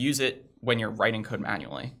you could use it when you're writing code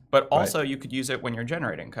manually, but also you could use it when you're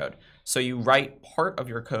generating code. So you write part of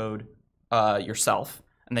your code yourself,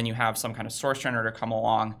 and then you have some kind of source generator come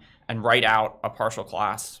along and write out a partial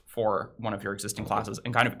class for one of your existing classes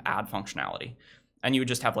and kind of add functionality. And you would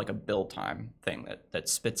just have like a build time thing that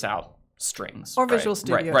spits out strings. Or Visual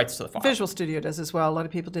Studio. Writes to the file. Visual Studio does as well. A lot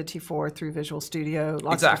of people did T4 through Visual Studio.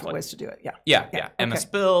 Lots of different ways to do it. Yeah.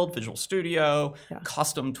 MSBuild, Visual Studio,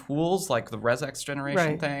 custom tools like the regex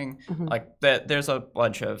generation thing. Like there's a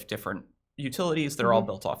bunch of different utilities that are all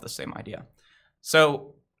built off the same idea.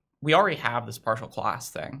 So we already have this partial class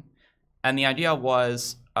thing. And the idea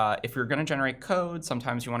was, if you're going to generate code,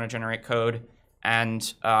 sometimes you want to generate code,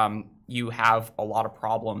 and you have a lot of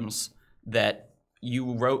problems that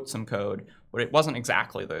you wrote some code, but it wasn't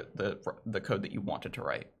exactly the code that you wanted to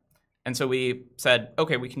write. And so we said,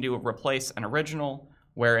 okay, we can do a replace and original,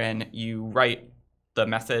 wherein you write the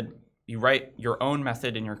method, you write your own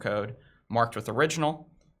method in your code marked with original,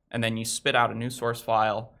 and then you spit out a new source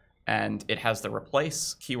file, and it has the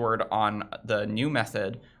replace keyword on the new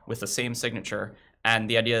method with the same signature. And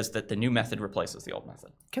the idea is that the new method replaces the old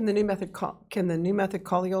method. Can the new method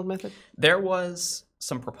call the old method? There was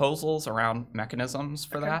some proposals around mechanisms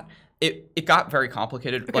for that. It got very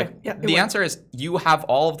complicated. The answer is you have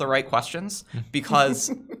all of the right questions,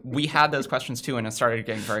 because we had those questions too, and it started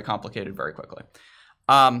getting very complicated very quickly.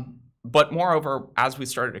 But moreover, as we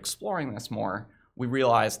started exploring this more, we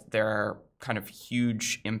realized there are kind of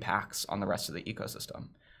huge impacts on the rest of the ecosystem.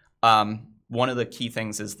 One of the key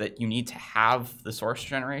things is that you need to have the source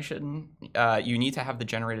generation. You need to have the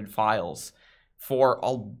generated files for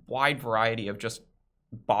a wide variety of just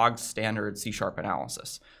bog standard C#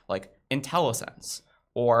 analysis, like IntelliSense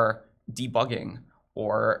or debugging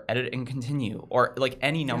or edit and continue, or like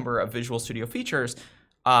any number of Visual Studio features.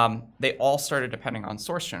 They all started depending on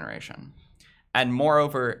source generation. And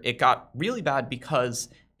moreover, it got really bad because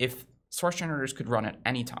if source generators could run at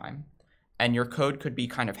any time, and your code could be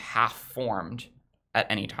kind of half-formed at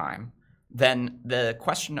any time, then the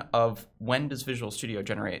question of when does Visual Studio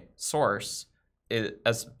generate source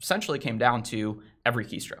essentially came down to every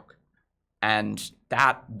keystroke. And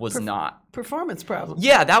that was not... Performance problem.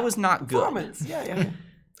 Yeah, that was not good. Performance, yeah.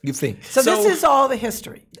 You think. So this is all the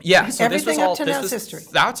history. Yeah. So everything up to now is history.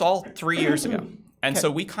 That's all 3 years ago. And so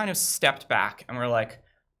we kind of stepped back and we're like,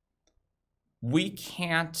 we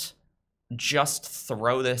can't just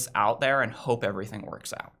throw this out there and hope everything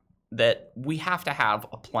works out. That we have to have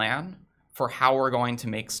a plan for how we're going to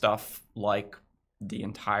make stuff like the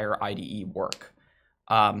entire IDE work.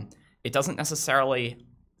 It doesn't necessarily,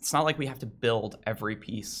 it's not like we have to build every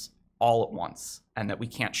piece all at once and that we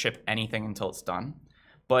can't ship anything until it's done.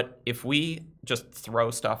 But if we just throw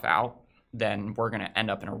stuff out, then we're going to end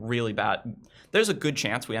up in a really bad, there's a good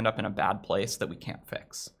chance we end up in a bad place that we can't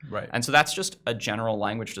fix. Right. And so that's just a general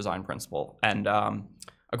language design principle. And a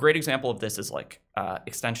great example of this is like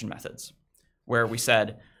extension methods, where we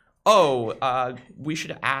said, we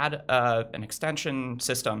should add an extension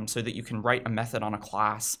system so that you can write a method on a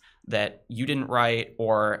class that you didn't write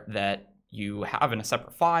or that you have in a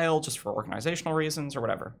separate file just for organizational reasons or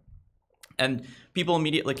whatever. And people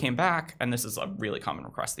immediately came back, and this is a really common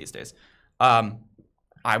request these days.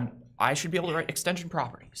 I should be able to write extension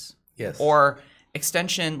properties. Yes. Or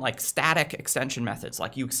extension, like static extension methods,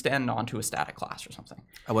 like you extend onto a static class or something.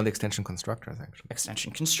 I want extension constructors, actually.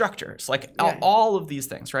 Extension constructors, like all of these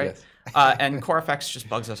things, right? Yes. And CoreFX just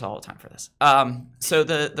bugs us all the time for this. So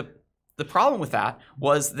the problem with that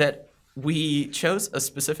was that we chose a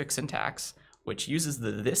specific syntax which uses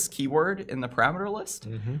the this keyword in the parameter list.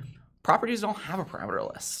 Mm-hmm. Properties don't have a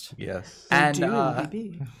parameter list. Yes. And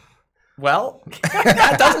well,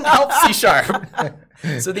 that doesn't help C#.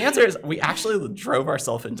 So the answer is we actually drove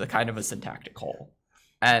ourselves into kind of a syntactic hole.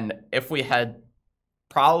 And if we had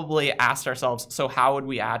probably asked ourselves, so how would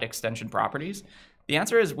we add extension properties? The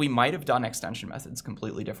answer is we might have done extension methods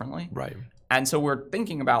completely differently. Right. And so we're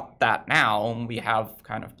thinking about that now, and we have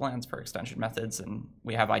kind of plans for extension methods, and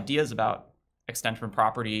we have ideas about extension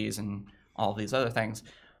properties and all of these other things.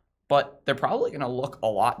 But they're probably going to look a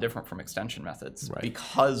lot different from extension methods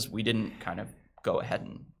because we didn't kind of go ahead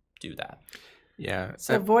and do that. Yeah.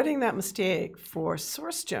 So avoiding that mistake for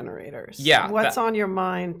source generators. Yeah. What's on your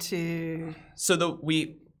mind to... So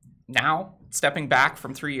now, stepping back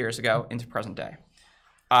from 3 years ago into present day,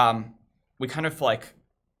 we kind of like,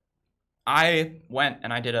 I went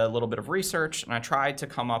and I did a little bit of research and I tried to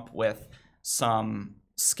come up with some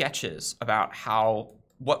sketches about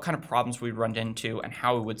what kind of problems we'd run into and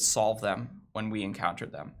how we would solve them when we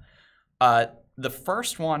encountered them. The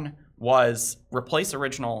first one was replace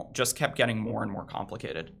original just kept getting more and more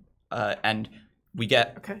complicated. And we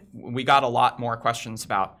got a lot more questions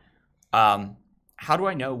about how do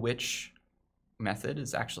I know which method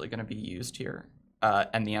is actually going to be used here?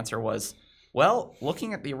 And the answer was, well,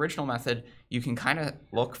 looking at the original method, you can kind of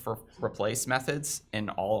look for replace methods in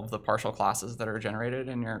all of the partial classes that are generated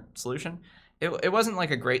in your solution. It wasn't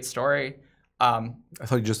like a great story. I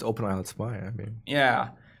thought you just open Islet Spy. I mean, yeah.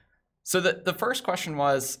 So the first question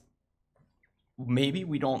was, maybe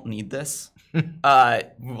we don't need this.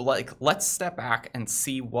 Let's step back and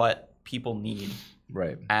see what people need,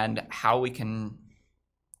 right? And how we can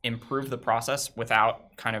improve the process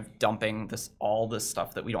without kind of dumping all this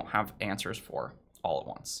stuff that we don't have answers for all at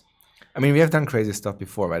once. I mean, we have done crazy stuff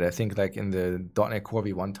before, right? I think like in the .NET Core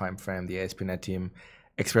v1 timeframe, the ASP.NET team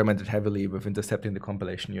experimented heavily with intercepting the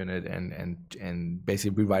compilation unit and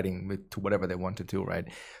basically rewriting it to whatever they wanted to, right?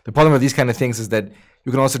 The problem with these kind of things is that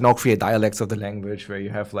you can also now create dialects of the language where you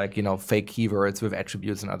have like, fake keywords with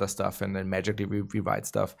attributes and other stuff and then magically rewrite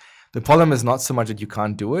stuff. The problem is not so much that you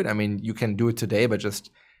can't do it. I mean, you can do it today, but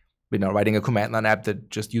just writing a command line app that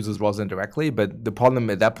just uses Roslyn directly. But the problem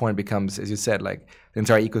at that point becomes, as you said, like the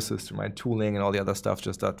entire ecosystem, right? Tooling and all the other stuff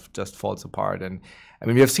just falls apart. And I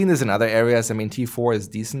mean, we have seen this in other areas. I mean, T4 is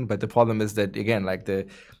decent, but the problem is that, again, like the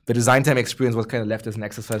design time experience was kind of left as an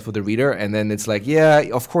exercise for the reader. And then it's like, yeah,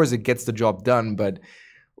 of course it gets the job done, but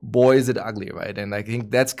boy, is it ugly, right? And I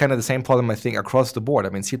think that's kind of the same problem, I think, across the board. I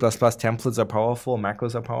mean, C++ templates are powerful,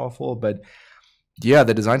 macros are powerful, but yeah,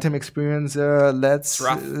 the design time experience, it's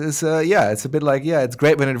a bit like, yeah, it's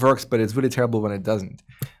great when it works, but it's really terrible when it doesn't.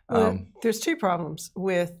 There's two problems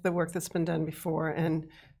with the work that's been done before, and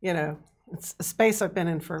it's a space I've been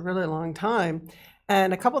in for a really long time,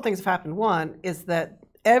 and a couple of things have happened. One is that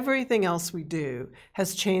everything else we do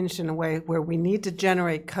has changed in a way where we need to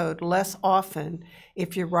generate code less often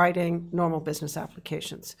if you're writing normal business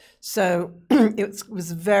applications. So it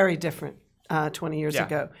was very different 20 years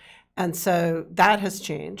ago. And so that has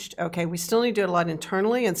changed. Okay, we still need to do it a lot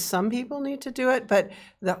internally, and some people need to do it, but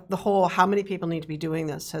the whole how many people need to be doing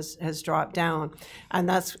this has dropped down. And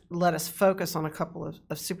that's let us focus on a couple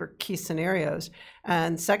of super key scenarios.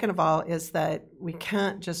 And second of all is that we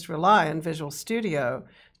can't just rely on Visual Studio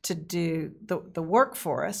to do the work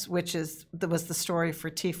for us, which was the story for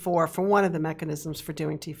T4, for one of the mechanisms for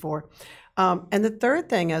doing T4. And the third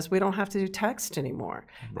thing is we don't have to do text anymore.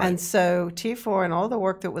 Right. And so T4 and all the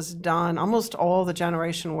work that was done, almost all the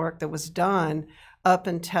generation work that was done up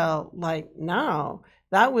until like now,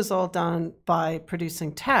 that was all done by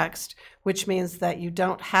producing text, which means that you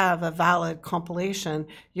don't have a valid compilation.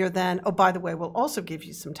 You're then, oh, by the way, we'll also give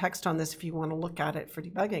you some text on this if you want to look at it for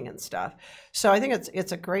debugging and stuff. So I think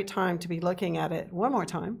it's a great time to be looking at it one more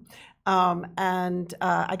time.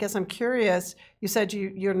 I guess I'm curious, you said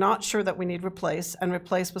you're not sure that we need replace, and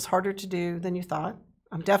replace was harder to do than you thought.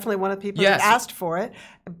 I'm definitely one of the people that asked for it.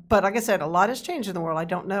 But like I said, a lot has changed in the world. I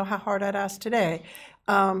don't know how hard I'd ask today.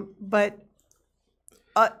 Other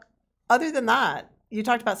than that, you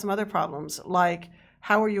talked about some other problems, like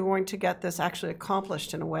how are you going to get this actually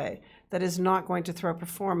accomplished in a way that is not going to throw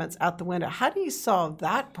performance out the window. How do you solve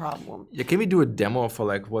that problem? Yeah, can we do a demo for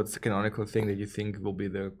like what's the canonical thing that you think will be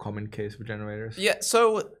the common case for generators? Yeah,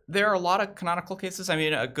 so there are a lot of canonical cases. I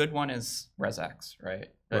mean, a good one is ResX, right?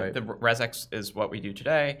 The ResX is what we do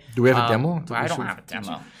today. Do we have a demo? I don't have a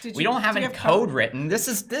demo. We don't have any code written. This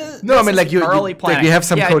is no. I mean, like early planning. Like you have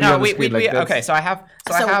some code on the screen. Okay, so I have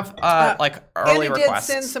like early Andy requests.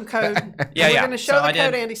 Andy did send some code. Yeah. We're going to show the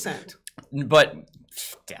code Andy sent. But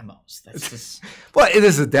demos. That's just well, it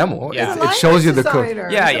is a demo. Yeah. It shows you the code.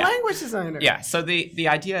 Yeah. Language designer. Yeah. So the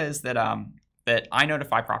idea is that that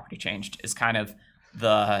iNotify property changed is kind of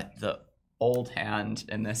the old hand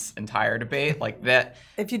in this entire debate, like that.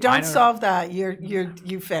 If you don't solve that,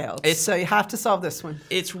 you failed. So you have to solve this one.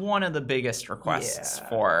 It's one of the biggest requests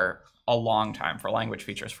for a long time, for language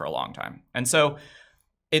features for a long time, and so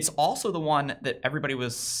it's also the one that everybody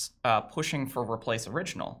was pushing for replace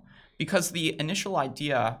original, because the initial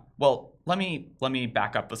idea. Well, let me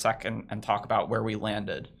back up a second and talk about where we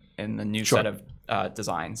landed in the new set of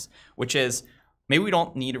designs, which is maybe we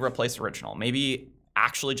don't need to replace original. Maybe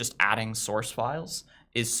actually just adding source files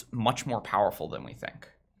is much more powerful than we think.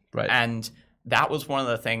 Right. And that was one of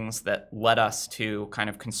the things that led us to kind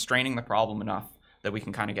of constraining the problem enough that we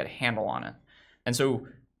can kind of get a handle on it. And so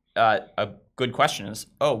a good question is,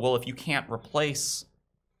 oh, well, if you can't replace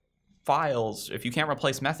files, if you can't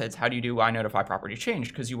replace methods, how do you do iNotify property change?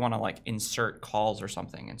 Because you want to like insert calls or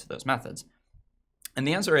something into those methods. And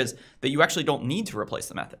the answer is that you actually don't need to replace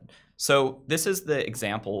the method. So this is the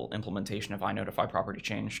example implementation of iNotify property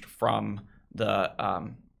changed from the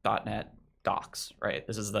 .NET docs, right?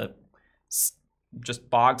 This is the just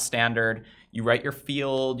bog standard. You write your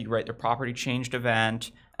field, you write the property changed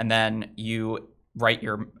event, and then you write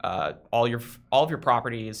your all of your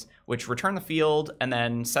properties, which return the field, and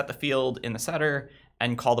then set the field in the setter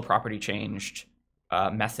and call the property changed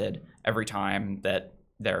method every time that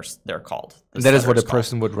they're called. That is what a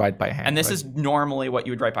person would write by hand. And this is normally what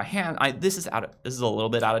you would write by hand. This is a little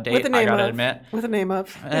bit out of date, I gotta admit. With a name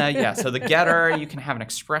of. Yeah, so the getter, you can have an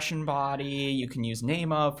expression body, you can use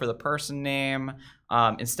name of for the person name.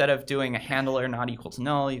 Instead of doing a handler not equal to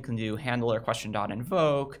null, you can do handler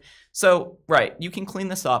question.invoke. So, right, you can clean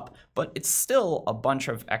this up, but it's still a bunch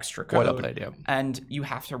of extra code. Boilerplate, yeah. And you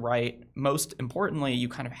have to write, most importantly, you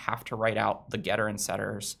kind of have to write out the getter and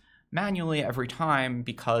setters manually every time,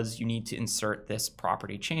 because you need to insert this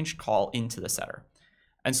property change call into the setter.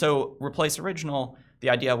 And so replace original, the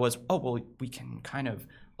idea was, oh, well, we can kind of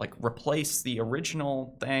like replace the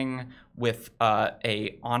original thing with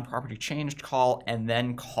a on property changed call and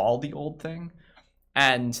then call the old thing.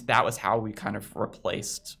 And that was how we kind of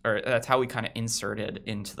replaced, or that's how we kind of inserted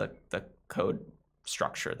into the code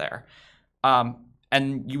structure there.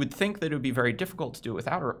 And you would think that it would be very difficult to do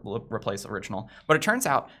without replace original. But it turns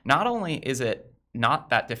out not only is it not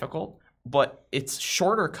that difficult, but it's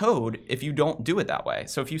shorter code if you don't do it that way.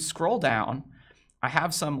 So if you scroll down, I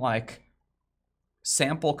have some like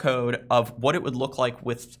sample code of what it would look like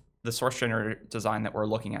with the source generator design that we're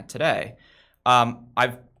looking at today.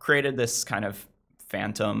 I've created this kind of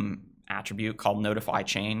phantom attribute called notify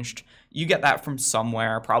changed. You get that from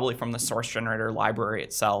somewhere, probably from the source generator library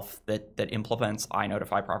itself that implements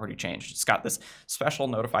iNotify property changed. It's got this special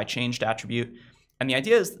notify changed attribute. And the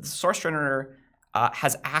idea is that the source generator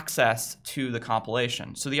has access to the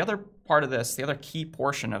compilation. So the other part of this, the other key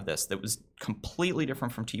portion of this that was completely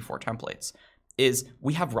different from T4 templates is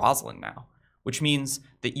we have Roslyn now, which means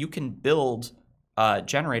that you can build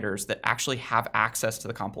generators that actually have access to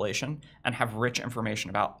the compilation and have rich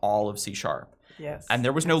information about all of C#. Yes. And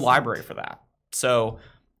there was no library for that. So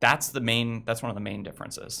that's one of the main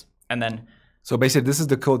differences. And then so basically this is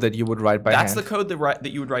the code that you would write by hand. That's the code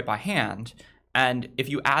that you would write by hand. And if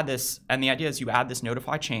you add this, and the idea is you add this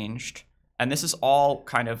notify changed, and this is all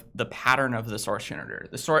kind of the pattern of the source generator.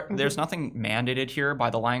 There's nothing mandated here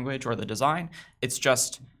by the language or the design. It's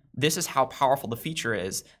just this is how powerful the feature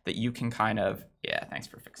is that you can kind of, yeah, thanks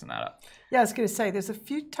for fixing that up. Yeah, I was going to say, there's a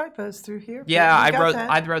few typos through here. Yeah,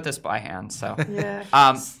 I wrote this by hand, so.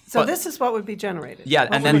 Yeah. So this is what would be generated. Yeah,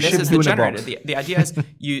 and then this is the generator. The idea is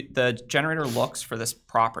the generator looks for this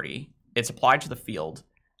property, it's applied to the field,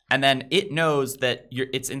 and then it knows that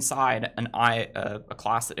it's inside a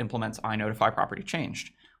class that implements iNotify property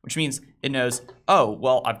changed, which means it knows, oh,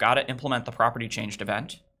 well, I've got to implement the property changed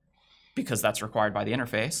event, because that's required by the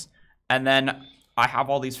interface. And then I have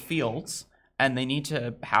all these fields, and they need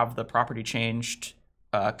to have the property changed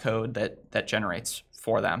code that generates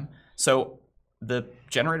for them. So the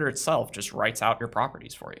generator itself just writes out your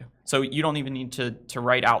properties for you. So you don't even need to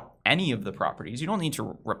write out any of the properties. You don't need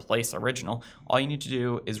to replace original. All you need to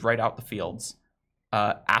do is write out the fields,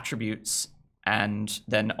 attributes, and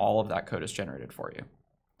then all of that code is generated for you.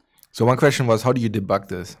 So one question was, how do you debug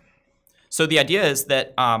this? So the idea is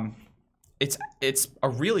that it's a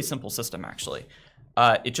really simple system, actually.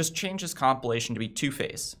 It just changes compilation to be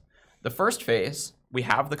two-phase. The first phase, we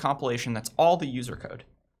have the compilation that's all the user code.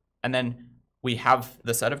 And then we have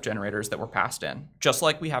the set of generators that were passed in, just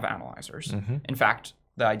like we have analyzers. Mm-hmm. In fact,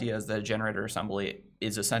 the idea is that a generator assembly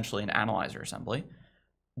is essentially an analyzer assembly.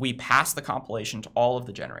 We pass the compilation to all of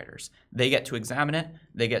the generators. They get to examine it.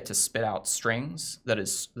 They get to spit out strings that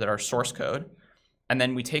are source code. And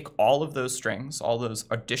then we take all of those strings, all those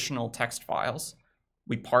additional text files,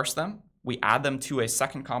 we parse them, we add them to a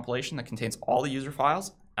second compilation that contains all the user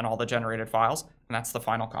files and all the generated files, and that's the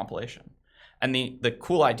final compilation. And the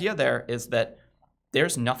cool idea there is that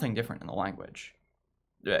there's nothing different in the language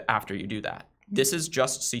after you do that. This is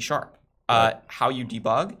just C#. Right. How you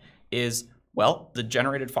debug is, well, the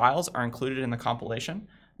generated files are included in the compilation.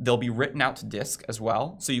 They'll be written out to disk as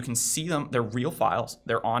well, so you can see them. They're real files.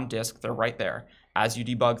 They're on disk. They're right there. As you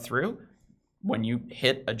debug through, when you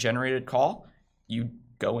hit a generated call, you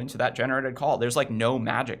go into that generated call. There's like no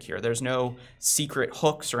magic here. There's no secret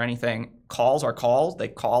hooks or anything. Calls are calls. They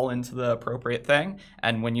call into the appropriate thing.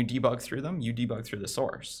 And when you debug through them, you debug through the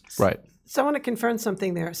source. Right. So I want to confirm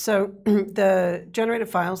something there. So the generated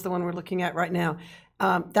files, the one we're looking at right now,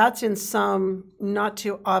 that's in some not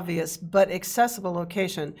too obvious but accessible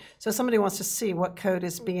location. So if somebody wants to see what code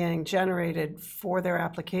is being generated for their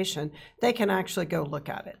application, they can actually go look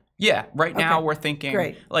at it. Yeah, right now we're thinking,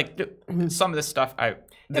 great. Like some of this stuff,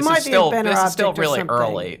 this is still really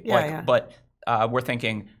early. Yeah, But we're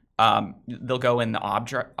thinking they'll go in the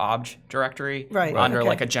obj directory under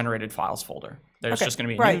like a generated files folder. There's just going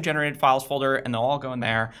to be a new generated files folder, and they'll all go in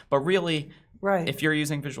there. But really, if you're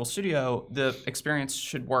using Visual Studio, the experience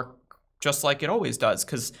should work just like it always does,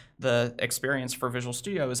 because the experience for Visual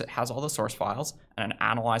Studio is it has all the source files and it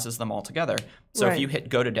analyzes them all together. So if you hit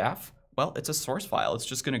go to def, well, it's a source file. It's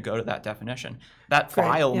just going to go to that definition. That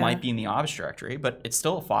file might be in the obj directory, but it's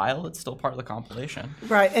still a file. It's still part of the compilation.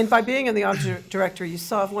 Right. And by being in the obj directory, you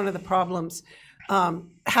solve one of the problems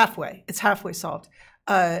halfway. It's halfway solved.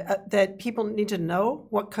 That people need to know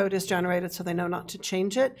what code is generated so they know not to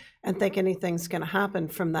change it and think anything's going to happen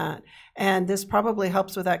from that. And this probably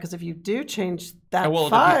helps with that, because if you do change that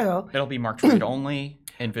file... It'll be marked read-only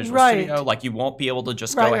in Visual Studio. Like, you won't be able to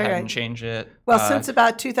just go ahead and change it. Well, since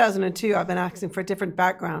about 2002, I've been asking for a different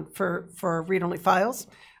background for read-only files.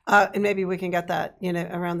 And maybe we can get that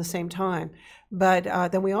around the same time. But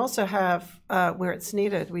then we also have, where it's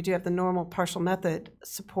needed, we do have the normal partial method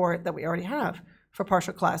support that we already have for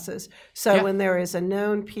partial classes. So when there is a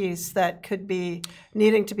known piece that could be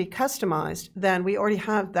needing to be customized, then we already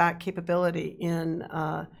have that capability in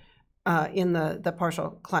the partial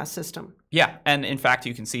class system. Yeah, and in fact,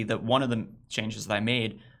 you can see that one of the changes that I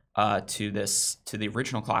made to the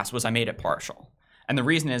original class was I made it partial. And the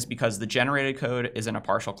reason is because the generated code is in a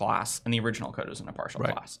partial class and the original code is in a partial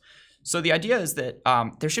class. So the idea is that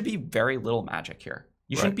there should be very little magic here.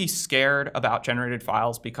 You shouldn't be scared about generated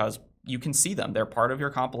files because you can see them. They're part of your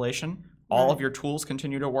compilation. All of your tools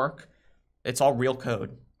continue to work. It's all real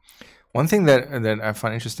code. One thing that I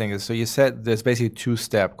find interesting is, so you said there's basically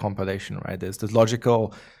two-step compilation, right? There's the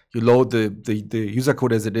logical, you load the user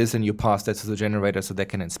code as it is and you pass that to the generator so they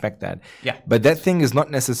can inspect that. Yeah. But that thing is not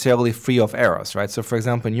necessarily free of errors, right? So for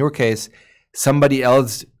example, in your case, somebody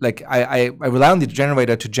else, like I rely on the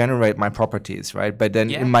generator to generate my properties, right? But then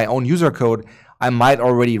in my own user code, I might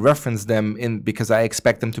already reference them in because I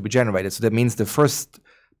expect them to be generated. So that means the first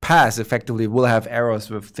pass effectively will have errors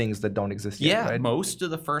with things that don't exist yet, right? Most of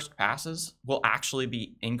the first passes will actually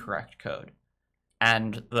be incorrect code.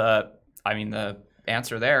 And the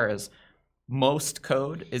answer there is most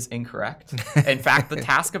code is incorrect. In fact, the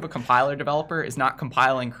task of a compiler developer is not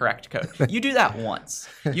compiling correct code. You do that once.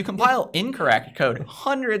 You compile incorrect code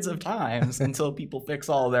hundreds of times until people fix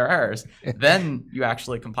all of their errors. Then you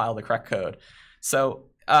actually compile the correct code. So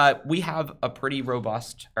we have a pretty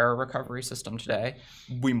robust error recovery system today.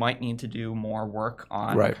 We might need to do more work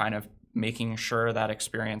on kind of making sure that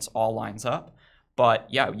experience all lines up. But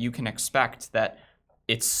yeah, you can expect that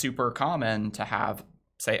it's super common to have,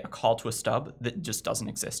 say, a call to a stub that just doesn't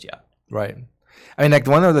exist yet. Right. I mean, like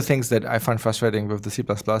one of the things that I find frustrating with the C++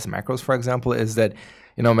 macros, for example, is that,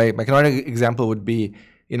 my canonical example would be,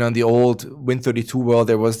 in the old Win32 world,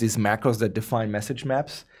 there was these macros that define message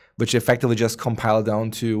maps, which effectively just compile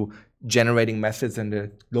down to generating methods in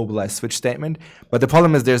the globalized switch statement. But the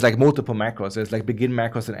problem is there's like multiple macros. There's like begin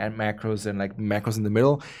macros and end macros and like macros in the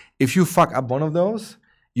middle. If you fuck up one of those,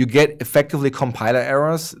 you get effectively compiler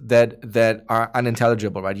errors that are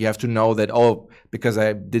unintelligible, right? You have to know that, oh, because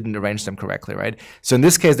I didn't arrange them correctly, right? So in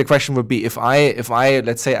this case, the question would be, if I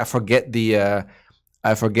let's say I forget the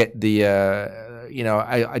I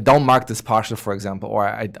don't mark this partial, for example, or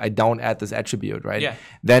I don't add this attribute, right? Yeah.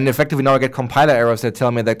 Then effectively now I get compiler errors that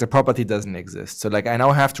tell me that the property doesn't exist. So like I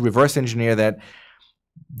now have to reverse engineer that.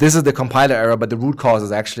 This is the compiler error, but the root cause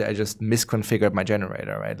is actually I just misconfigured my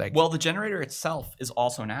generator, right? Like, well, the generator itself is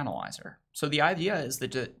also an analyzer. So the idea is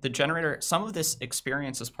that the generator, some of this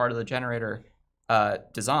experience is part of the generator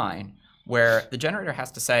design, where the generator has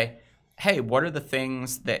to say, hey, what are the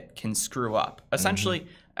things that can screw up? Essentially,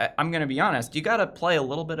 I'm going to be honest, you got to play a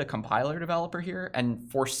little bit of compiler developer here and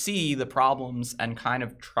foresee the problems and kind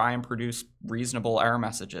of try and produce reasonable error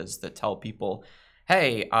messages that tell people,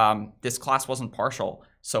 hey, this class wasn't partial,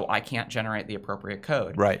 so I can't generate the appropriate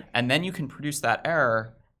code. Right. And then you can produce that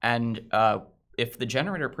error, and if the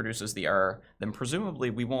generator produces the error, then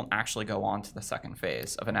presumably we won't actually go on to the second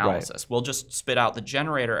phase of analysis. Right. We'll just spit out the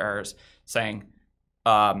generator errors saying,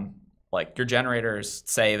 like your generators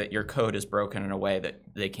say that your code is broken in a way that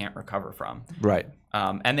they can't recover from. Right.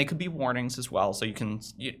 And they could be warnings as well, so you can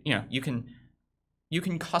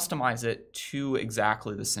customize it to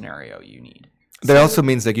exactly the scenario you need. That also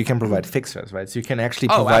means that you can provide fixers, right? So you can actually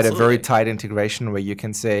provide a very tight integration where you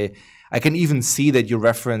can say, I can even see that you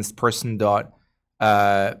referenced person dot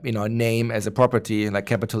name as a property, like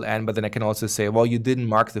capital N, but then I can also say, well, you didn't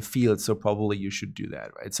mark the field, so probably you should do that,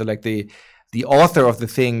 right? So like the author of the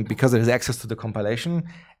thing, because it has access to the compilation,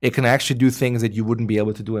 it can actually do things that you wouldn't be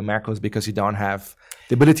able to do in macros because you don't have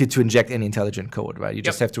the ability to inject any intelligent code, right? You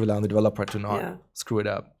just have to rely on the developer to not screw it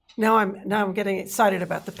up. Now I'm getting excited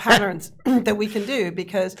about the patterns that we can do,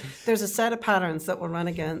 because there's a set of patterns that will run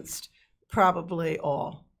against probably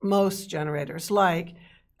most generators. Like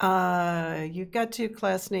you've got two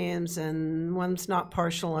class names and one's not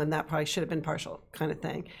partial and that probably should have been partial, kind of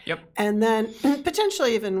thing. Yep. And then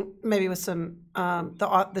potentially even maybe with some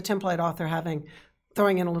the template author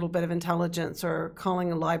throwing in a little bit of intelligence or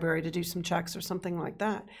calling a library to do some checks or something like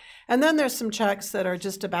that. And then there's some checks that are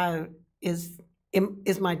just about is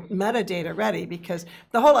my metadata ready? Because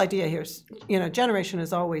the whole idea here is, generation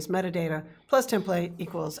is always metadata plus template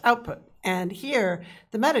equals output. And here,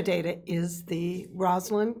 the metadata is the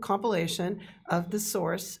Roslyn compilation of the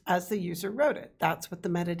source as the user wrote it. That's what the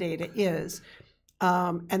metadata is.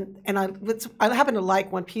 And I happen to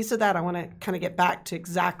like one piece of that. I want to kind of get back to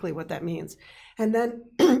exactly what that means. And then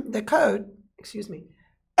the code,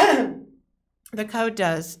 the code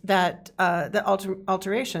does that the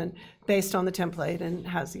alteration based on the template and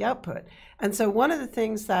has the output. And so one of the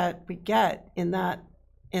things that we get in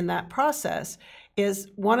that process is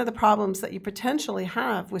one of the problems that you potentially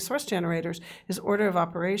have with source generators is order of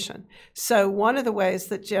operation. So one of the ways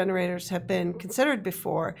that generators have been considered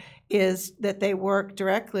before is that they work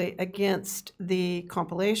directly against the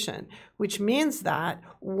compilation, which means that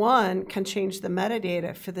one can change the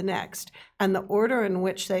metadata for the next, and the order in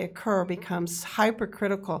which they occur becomes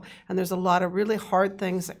hypercritical, and there's a lot of really hard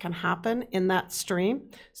things that can happen in that stream.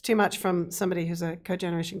 It's too much from somebody who's a code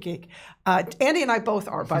generation geek. Andy and I both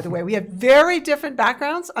are, by the way. We have very different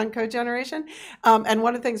backgrounds on code generation, and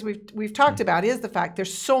one of the things we've talked about is the fact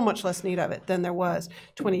there's so much less need of it than there was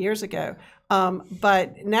 20 years ago.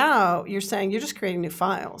 But now you're saying you're just creating new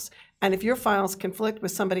files. And if your files conflict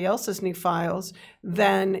with somebody else's new files,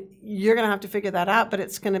 then you're going to have to figure that out. But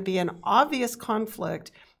it's going to be an obvious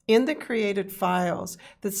conflict in the created files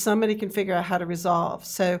that somebody can figure out how to resolve.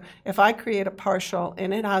 So if I create a partial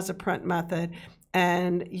and it has a print method,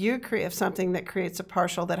 and you create something that creates a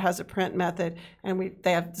partial that has a print method, and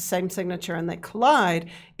they have the same signature and they collide,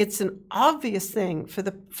 it's an obvious thing for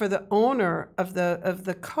the owner of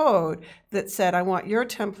the code that said, I want your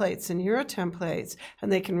templates and your templates,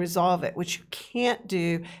 and they can resolve it, which you can't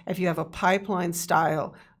do if you have a pipeline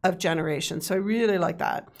style of generation. So I really like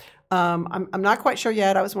that. I'm not quite sure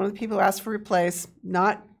yet. I was one of the people who asked for replace.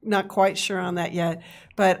 Not quite sure on that yet,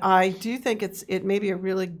 but I do think it may be a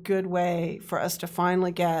really good way for us to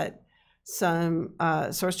finally get some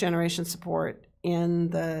source generation support in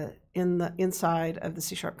the inside of the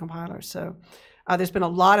C# compiler. So there's been a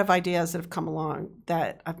lot of ideas that have come along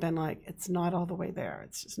that I've been like, it's not all the way there.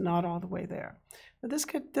 It's just not all the way there. But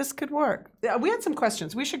this could work. We had some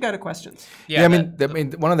questions. We should go to questions. Yeah, I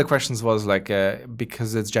mean, one of the questions was like,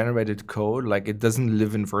 because it's generated code, like it doesn't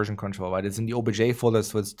live in version control, right? It's in the OBJ folder,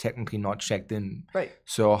 so it's technically not checked in. Right.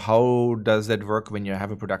 So how does that work when you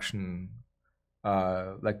have a production,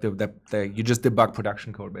 like you just debug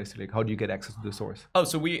production code basically? How do you get access to the source? Oh,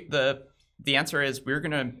 so the answer is we're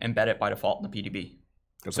going to embed it by default in the PDB.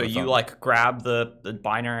 So you like grab the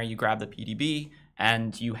binary, you grab the PDB,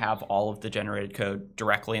 and you have all of the generated code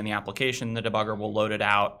directly in the application. The debugger will load it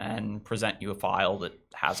out and present you a file that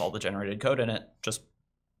has all the generated code in it, just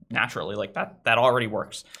naturally. Like that already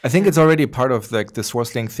works. I think it's already part of like the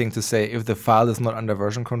source link thing to say if the file is not under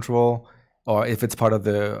version control, or if it's part of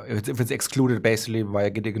if it's excluded basically via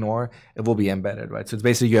git ignore, it will be embedded, right? So it's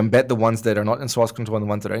basically you embed the ones that are not in source control, and the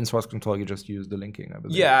ones that are in source control, you just use the linking, I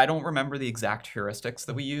believe. Yeah, I don't remember the exact heuristics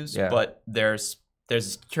that we use, but there's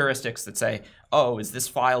heuristics that say, oh, is this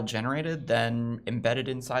file generated, then embedded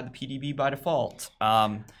inside the PDB by default.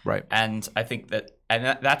 Right. And I think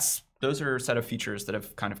those are a set of features that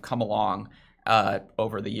have kind of come along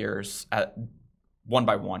over the years, one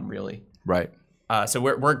by one, really. Right. So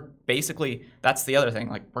we're basically, that's the other thing,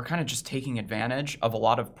 like we're kind of just taking advantage of a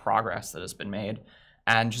lot of progress that has been made,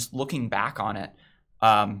 and just looking back on it,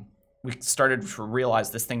 we started to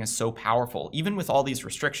realize this thing is so powerful, even with all these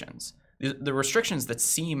restrictions. The restrictions that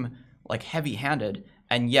seem like heavy-handed,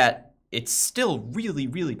 and yet it's still really,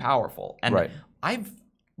 really powerful. And I've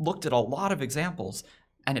looked at a lot of examples,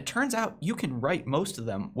 and it turns out you can write most of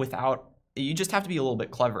them you just have to be a little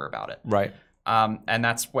bit clever about it. Right. And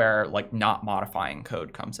that's where like not modifying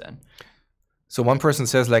code comes in. So one person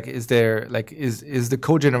says, like, is the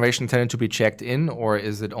code generation tended to be checked in, or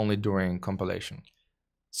is it only during compilation?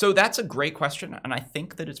 So that's a great question, and I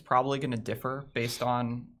think that it's probably going to differ based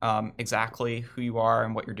on exactly who you are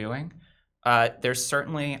and what you're doing. There's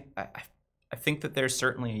certainly, I think that there's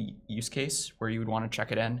certainly a use case where you would want to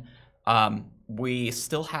check it in. We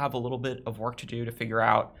still have a little bit of work to do to figure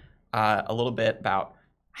out a little bit about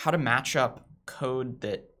how to match up code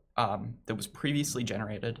that was previously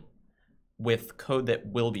generated with code that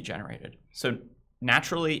will be generated. So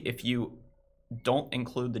naturally, if you don't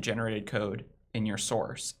include the generated code in your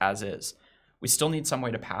source as is, we still need some way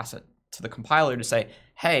to pass it to the compiler to say,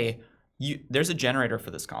 hey, there's a generator for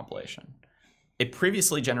this compilation. It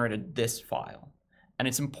previously generated this file. And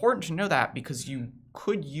it's important to know that because you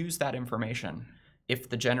could use that information if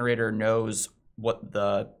the generator knows what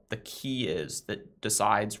the key is that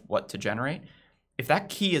decides what to generate. If that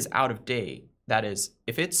key is out of date, that is,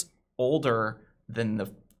 if it's older than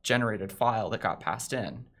the generated file that got passed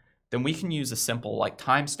in, then we can use a simple like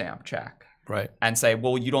timestamp check. Right. And say,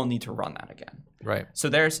 well, you don't need to run that again. Right.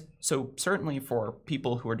 So certainly for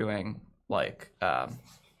people who are doing like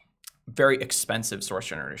very expensive source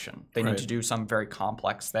generation, they need to do some very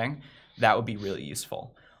complex thing. That would be really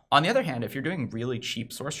useful. On the other hand, if you're doing really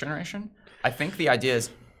cheap source generation, I think the idea is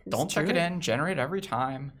don't check it in, generate every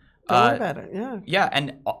time. Don't worry about it. Yeah. Yeah,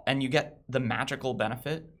 and you get the magical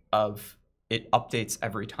benefit of it updates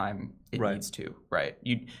every time it needs to. Right.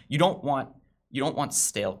 You don't want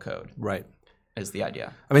stale code. Right. Is the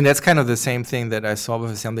idea. I mean, that's kind of the same thing that I saw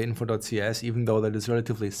with assemblyinfo.cs, even though that is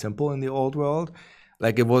relatively simple in the old world.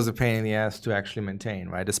 Like, it was a pain in the ass to actually maintain,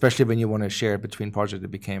 right? Especially when you want to share it between projects, it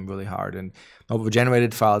became really hard. And with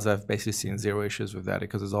generated files, I've basically seen zero issues with that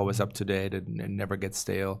because it's always up to date and it never gets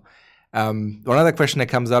stale. One other question that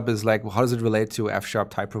comes up is like, well, how does it relate to F#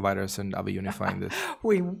 type providers and are we unifying this?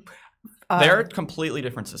 They're completely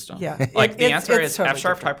different systems. Yeah. Like the answer is totally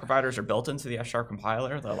F# type providers are built into the F#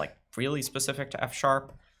 compiler. They're like really specific to F#.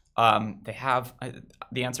 They have,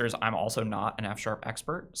 the answer is I'm also not an F#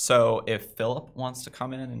 expert. So if Philip wants to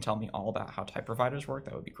come in and tell me all about how type providers work,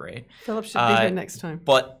 that would be great. Philip should be here next time.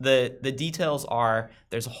 But the details are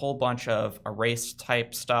there's a whole bunch of erased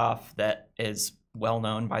type stuff that is well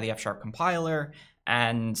known by the F# compiler,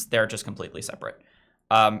 and they're just completely separate.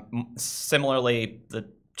 Similarly, the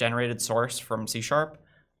generated source from C#,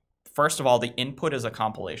 first of all, the input is a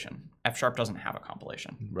compilation. F# doesn't have a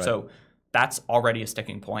compilation. Right. So that's already a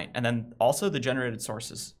sticking point. And then also the generated source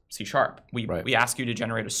is C#. We ask you to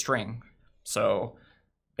generate a string. So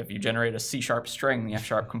if you generate a C# string, the F#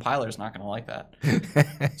 compiler is not going to like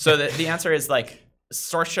that. So the answer is like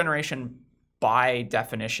source generation by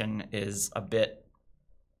definition is a bit,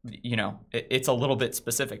 it's a little bit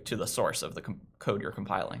specific to the source of the code you're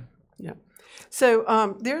compiling. Yeah.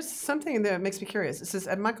 So there's something that makes me curious. It says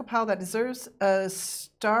at my compile that deserves a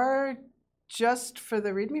star just for the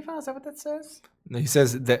README file. Is that what that says? He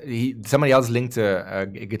says that somebody else linked a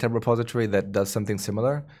GitHub repository that does something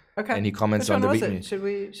similar. Okay. And he comments on the README. Should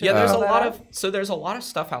we? Yeah, there's a lot of there's a lot of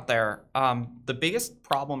stuff out there. The biggest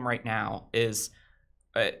problem right now is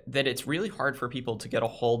that it's really hard for people to get a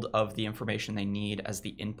hold of the information they need as the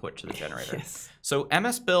input to the generator. Yes. So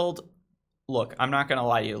MSBuild, look, I'm not going to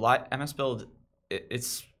lie to you. MSBuild,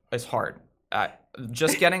 it's hard.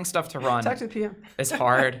 just getting stuff to run Talk to the PM. is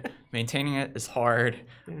hard. Maintaining it is hard.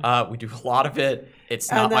 We do a lot of it.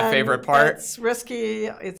 It's not my favorite part. It's risky.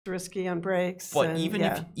 It's risky on breaks. But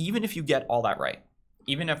even if you get all that right,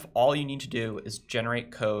 even if all you need to do is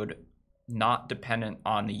generate code not dependent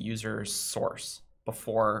on the user's source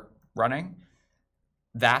before running,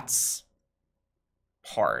 that's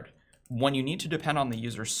hard. When you need to depend on the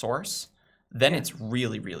user's source, then it's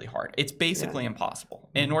really, really hard. It's basically impossible.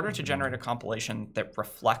 In order to generate a compilation that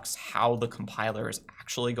reflects how the compiler is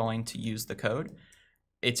actually going to use the code,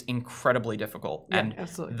 it's incredibly difficult. And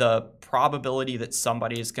the probability that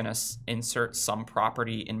somebody is going to insert some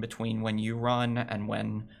property in between when you run and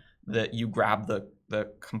when you grab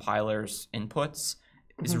the compiler's inputs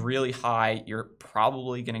is really high. You're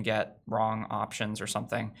probably going to get wrong options or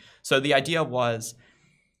something. So the idea was,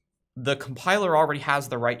 the compiler already has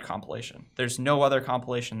the right compilation. There's no other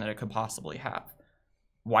compilation that it could possibly have.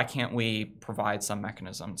 Why can't we provide some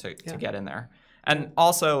mechanism to get in there? And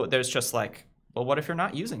also, there's just like, well, what if you're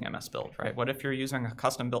not using MSBuild, right? What if you're using a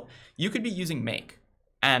custom build? You could be using make,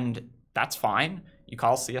 and that's fine. You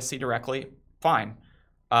call CSC directly, fine.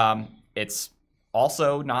 It's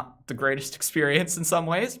also not the greatest experience in some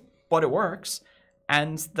ways, but it works.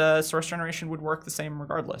 And the source generation would work the same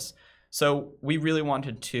regardless. So we really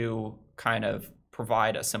wanted to kind of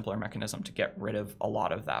provide a simpler mechanism to get rid of a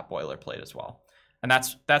lot of that boilerplate as well. And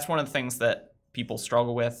that's one of the things that people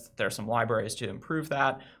struggle with. There are some libraries to improve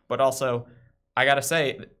that. But also, I got to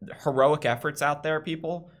say, heroic efforts out there,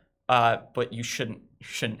 people, but you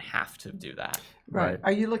shouldn't have to do that. Right.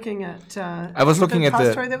 Are you looking at I was looking at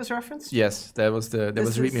the story that was referenced? Yes, that was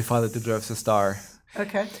readme file that deserves a star.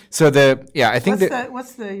 Okay. So I think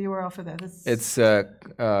what's the URL for that? It's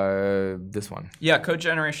this one. Yeah, Code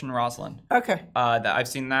Generation Roslyn. Okay. I've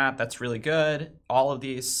seen that. That's really good. All of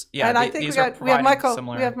these. Yeah, and I think we have Michael.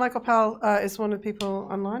 Similar. We have Michael Powell is one of the people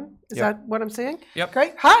online. Is that what I'm seeing? Yep.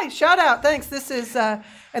 Great. Hi. Shout out. Thanks. This is and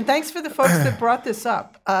thanks for the folks that brought this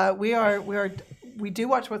up. We do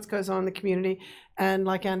watch what goes on in the community, and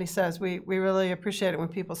like Andy says, we really appreciate it when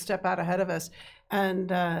people step out ahead of us. And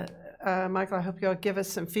Michael, I hope you'll give us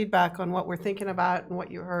some feedback on what we're thinking about and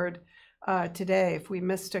what you heard today. If we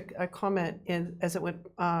missed a comment as it went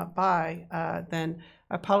by, then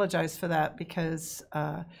I apologize for that, because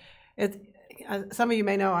some of you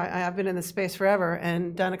may know I've been in this space forever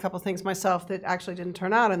and done a couple things myself that actually didn't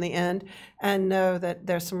turn out in the end, and know that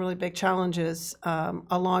there's some really big challenges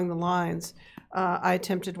along the lines. I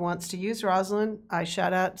attempted once to use Roslyn. I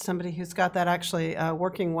shout out somebody who's got that actually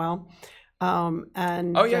working well. You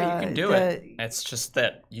can do it. It's just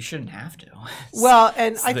that you shouldn't have to. Well,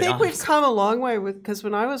 and I think we've come a long way because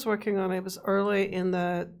when I was working on it was early in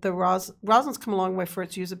the Roslyn's come a long way for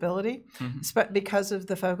its usability, because of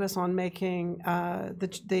the focus on making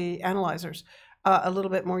the analyzers a little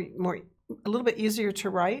bit easier to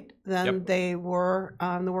write than they were.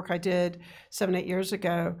 The work I did 7-8 years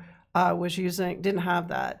ago didn't have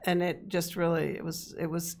that, and it just really it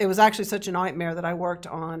was actually such a nightmare that I worked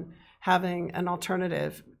on having an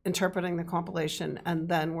alternative, interpreting the compilation, and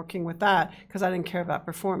then working with that, because I didn't care about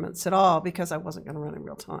performance at all, because I wasn't going to run in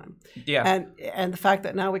real time. Yeah. And the fact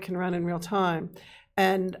that now we can run in real time.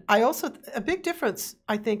 And I also, a big difference,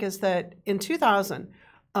 I think, is that in 2000,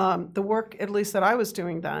 the work, at least that I was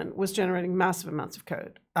doing then, was generating massive amounts of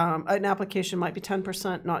code. An application might be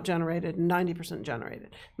 10% not generated, 90%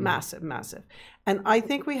 generated. Massive, massive. And I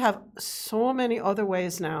think we have so many other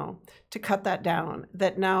ways now to cut that down,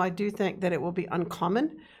 that now I do think that it will be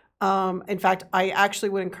uncommon. In fact, I actually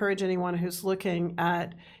would encourage anyone who's looking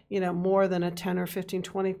at more than a 10 or 15,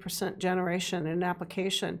 20% generation in an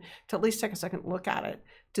application to at least take a second look at it,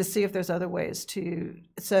 to see if there's other ways to.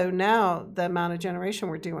 So now the amount of generation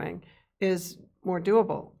we're doing is more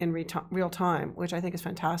doable in real time, which I think is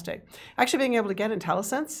fantastic. Actually being able to get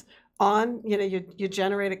IntelliSense on, you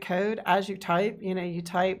generate a code as you type,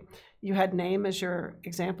 you had name as your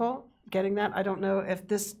example, getting that. I don't know if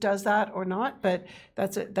this does that or not, but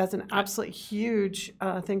that's an absolutely huge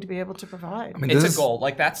thing to be able to provide. I mean, it's a goal.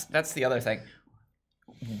 Like that's the other thing.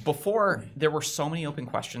 Before, there were so many open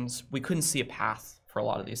questions, we couldn't see a path for a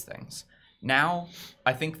lot of these things. Now,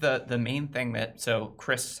 I think the main thing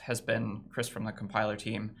Chris from the compiler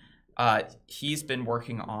team, he's been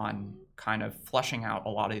working on kind of fleshing out a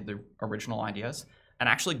lot of the original ideas and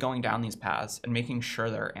actually going down these paths and making sure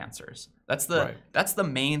there are answers. That's the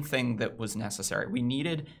main thing that was necessary. We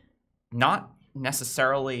needed not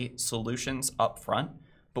necessarily solutions up front,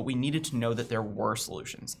 but we needed to know that there were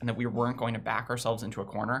solutions and that we weren't going to back ourselves into a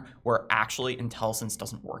corner where actually IntelliSense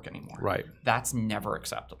doesn't work anymore. Right. That's never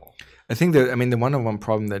acceptable. I think that, the one-on-one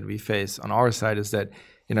problem that we face on our side is that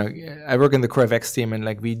I work in the CoreFX team, and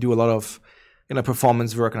like we do a lot of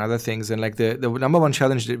performance work and other things. And like the number one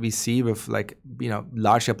challenge that we see with like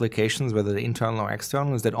large applications, whether they're internal or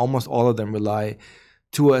external, is that almost all of them rely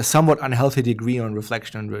to a somewhat unhealthy degree on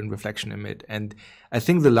reflection and reflection emit. And I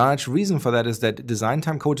think the large reason for that is that design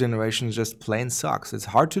time code generation just plain sucks. It's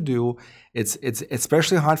hard to do. It's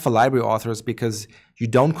especially hard for library authors because you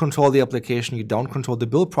don't control the application, you don't control the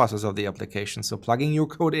build process of the application. So plugging your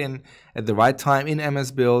code in at the right time in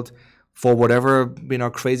MSBuild for whatever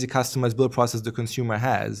crazy customized build process the consumer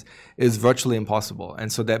has is virtually impossible.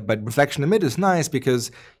 And so but reflection emit is nice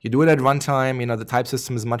because you do it at runtime. The type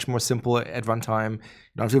system is much more simple at runtime.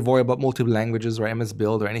 You don't have to worry about multiple languages or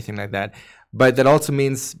MSBuild or anything like that. But that also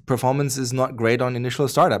means performance is not great on initial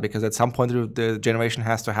startup because at some point the generation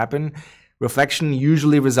has to happen. Reflection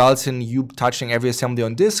usually results in you touching every assembly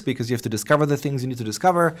on disk because you have to discover the things you need to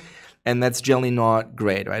discover, and that's generally not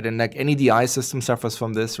great, right? And like any DI system suffers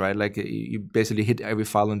from this, right? Like you basically hit every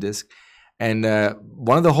file on disk. And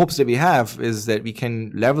one of the hopes that we have is that we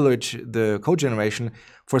can leverage the code generation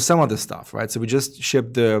for some of the stuff, right? So we just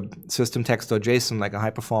shipped the system text.json, like a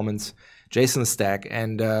high-performance JSON stack,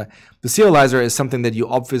 and the serializer is something that you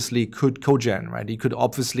obviously could code-gen, right? You could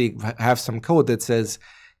obviously have some code that says,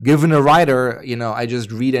 given a writer, I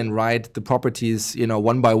just read and write the properties,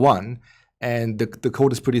 one by one, and the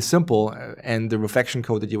code is pretty simple, and the reflection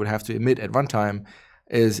code that you would have to emit at runtime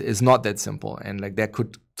is not that simple, and like that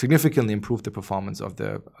could significantly improve the performance of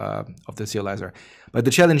the serializer. But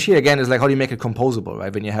the challenge here again is like how do you make it composable,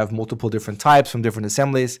 right? When you have multiple different types from different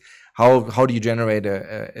assemblies, how do you generate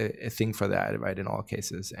a thing for that, right? In all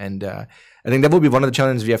cases, and I think that will be one of the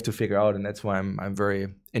challenges we have to figure out, and that's why I'm very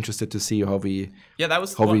interested to see how we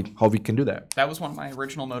can do that. That was one of my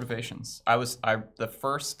original motivations. The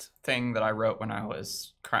first thing that I wrote when I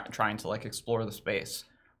was trying to like explore the space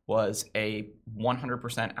was a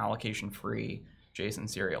 100% allocation-free JSON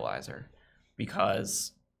serializer,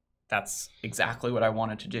 because that's exactly what I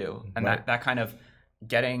wanted to do. And right. that kind of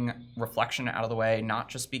getting reflection out of the way, not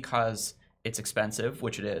just because it's expensive,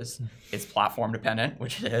 which it is, it's platform dependent,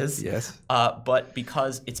 which it is, yes, but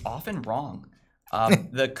because it's often wrong.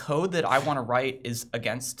 The code that I want to write is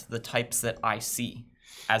against the types that I see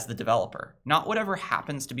as the developer, not whatever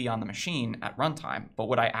happens to be on the machine at runtime, but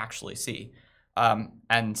what I actually see.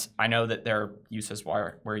 And I know that there are uses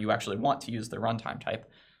where you actually want to use the runtime type,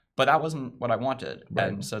 but that wasn't what I wanted. Right.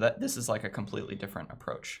 And so this is like a completely different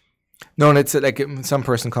approach. No, and it's like some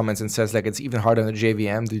person comments and says like it's even harder in the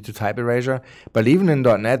JVM due to type erasure. But even in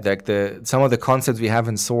 .NET, like some of the concepts we have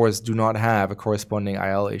in source do not have a corresponding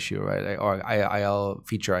IL issue, right? Or IL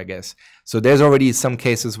feature, I guess. So there's already some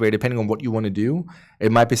cases where, depending on what you want to do,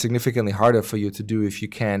 it might be significantly harder for you to do if you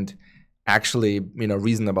can't actually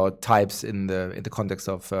reason about types in the context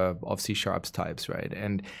of C#'s types, right?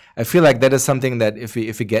 And I feel like that is something that if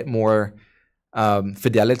we get more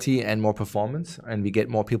fidelity and more performance, and we get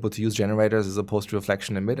more people to use generators as opposed to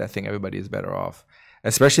reflection emit, I think everybody is better off.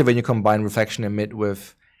 Especially when you combine reflection emit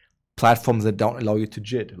with platforms that don't allow you to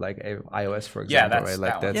JIT, like iOS, for example. Yeah, right?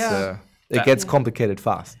 Like it gets complicated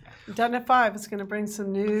fast. .NET 5 is going to bring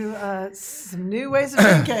some new ways of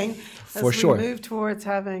thinking as we move towards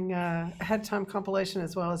having ahead time compilation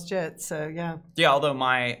as well as JIT. So yeah. Yeah, although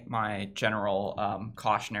my general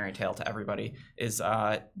cautionary tale to everybody is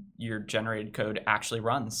your generated code actually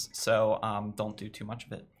runs. So don't do too much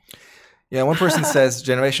of it. Yeah, one person says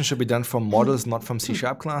generation should be done from models, not from C#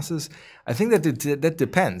 classes. I think that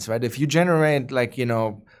depends, right? If you generate like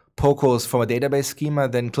POCOs from a database schema,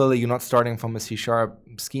 then clearly you're not starting from a C#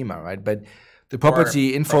 schema, right? But the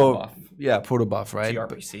property info, protobuf, right?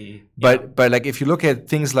 gRPC. But like if you look at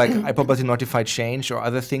things like iProperty notified change or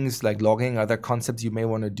other things like logging, other concepts you may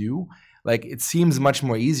want to do, like it seems much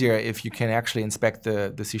more easier if you can actually inspect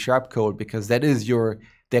the C# code, because that is your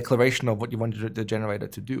declaration of what you want the generator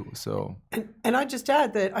to do. So and I just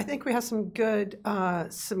add that I think we have some good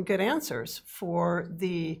answers for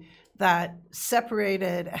that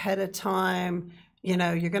separated ahead of time. You're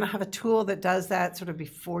going to have a tool that does that sort of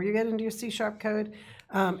before you get into your C# code,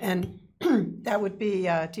 and that would be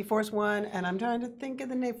T4's one, and I'm trying to think of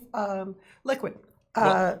the name, Liquid.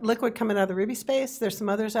 Liquid coming out of the Ruby space. There's some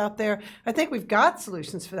others out there. I think we've got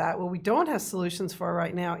solutions for that. What we don't have solutions for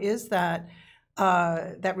right now is that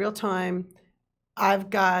real time. I've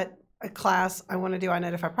got a class, I want to do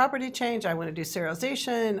identify property change, I want to do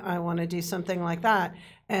serialization, I want to do something like that.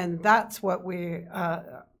 And that's what we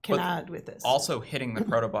can add with this. Also, hitting the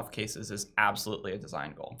protobuf cases is absolutely a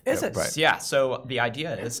design goal. Is it? Right. Yeah, so the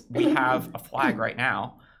idea is we have a flag right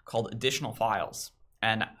now called additional files.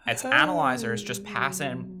 And its analyzers just pass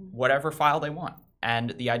in whatever file they want.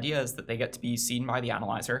 And the idea is that they get to be seen by the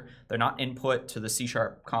analyzer. They're not input to the C#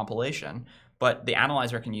 compilation, but the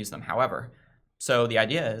analyzer can use them however. So the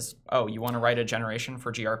idea is, oh, you want to write a generation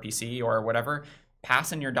for gRPC or whatever,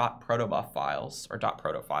 pass in your .protobuf files or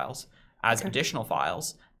 .proto files as additional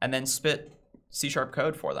files, and then spit C#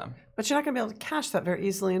 code for them. But you're not going to be able to cache that very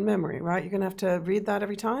easily in memory, right? You're going to have to read that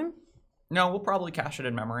every time? No, we'll probably cache it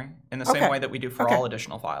in memory in the same way that we do for all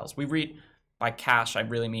additional files. We read, by cache, I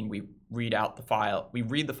really mean we read out the file. We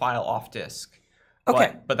read the file off disk.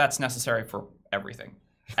 But that's necessary for everything.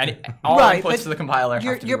 And all inputs to the compiler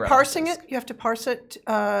have to be You're parsing it? You have to parse it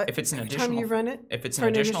if it's an additional, time you run it? If it's an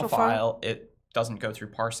additional file, it doesn't go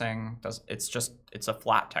through parsing. It's a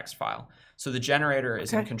flat text file. So the generator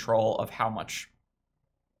is in control of how much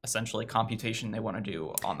essentially computation they want to do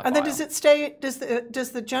on the file. And then does it stay? Does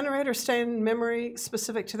the generator stay in memory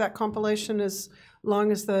specific to that compilation as long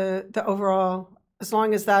as the overall, as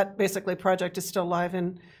long as that basically project is still live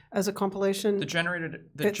in as a compilation? The generator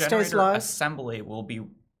assembly will be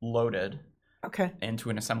loaded into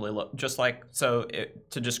an assembly load, just like so.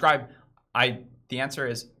 To describe, the answer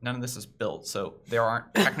is none of this is built, so there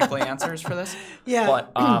aren't technically answers for this.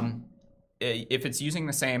 But if it's using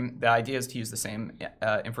the same, the idea is to use the same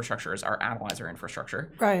infrastructure as our analyzer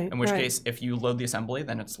infrastructure. Right. In which case, if you load the assembly,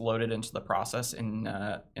 then it's loaded into the process in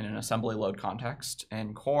an assembly load context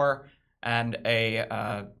in core and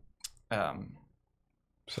a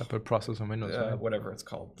separate process on Windows. Whatever it's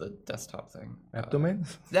called, the desktop thing. App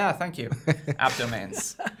domains? Yeah, thank you. App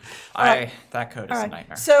domains. That code is a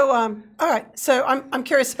nightmare. So, all right. So I'm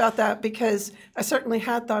curious about that because I certainly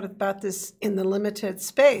had thought about this in the limited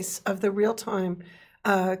space of the real-time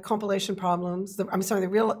compilation problems. The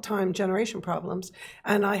real-time generation problems,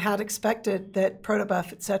 and I had expected that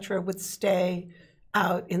protobuf, et cetera, would stay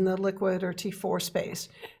out in the liquid or T4 space.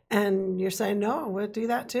 And you're saying no, we'll do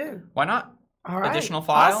that too. Why not? All right. Additional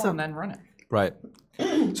file and then run it. Right.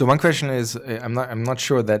 So one question is, I'm not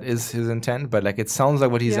sure that is his intent, but like it sounds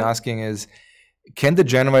like what he's asking is, can the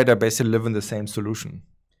generator basically live in the same solution?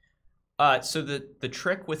 So the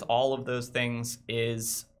trick with all of those things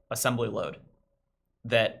is assembly load.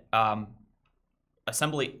 That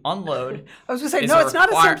assembly unload. I was going to say, no, it's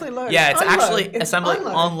not assembly load. Yeah, it's actually assembly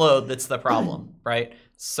unload that's the problem, right?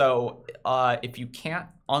 So if you can't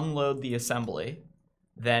unload the assembly,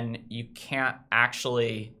 then you can't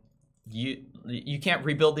actually you can't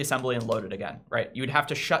rebuild the assembly and load it again, right? You would have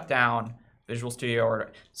to shut down Visual Studio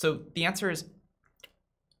so the answer is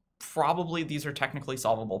probably these are technically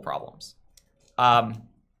solvable problems.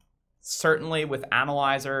 Certainly with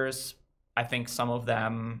analyzers, I think some of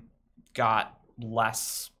them got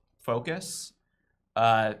less focus.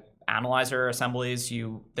 Analyzer assemblies,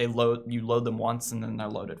 you load them once and then they're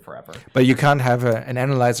loaded forever. But you can't have an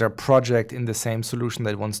analyzer project in the same solution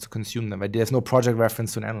that wants to consume them. Right? There's no project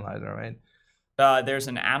reference to an analyzer, right? There's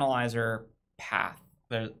an analyzer path.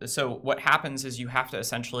 So what happens is you have to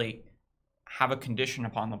essentially have a condition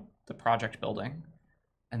upon the project building,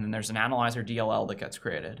 and then there's an analyzer DLL that gets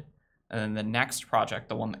created, and then the next project,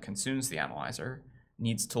 the one that consumes the analyzer,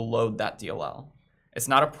 needs to load that DLL. It's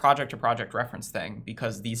not a project-to-project reference thing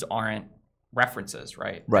because these aren't references,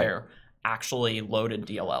 right? They're actually loaded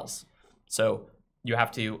DLLs. So you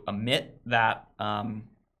have to emit that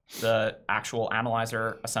the actual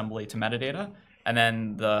analyzer assembly to metadata, and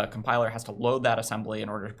then the compiler has to load that assembly in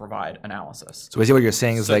order to provide analysis. So basically what you're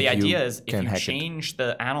saying is the idea is if you change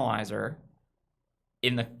the analyzer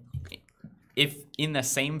if in the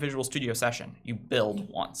same Visual Studio session you build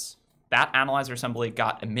once, that analyzer assembly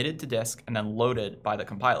got emitted to disk and then loaded by the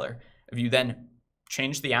compiler. If you then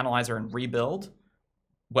change the analyzer and rebuild,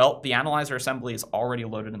 well, the analyzer assembly is already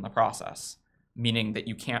loaded in the process, meaning that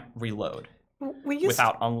you can't reload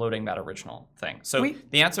without unloading that original thing. So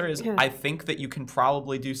the answer is, I think that you can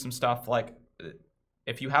probably do some stuff like,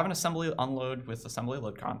 if you have an assembly unload with assembly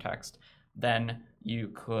load context, then you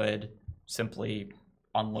could simply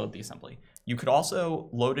unload the assembly. You could also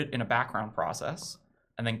load it in a background process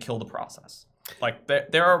and then kill the process. Like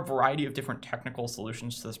there are a variety of different technical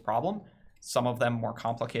solutions to this problem, some of them more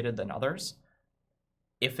complicated than others.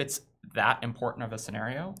 If it's that important of a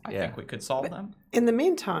scenario, I think we could solve them. In the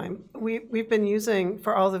meantime, we've been using,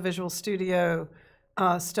 for all the Visual Studio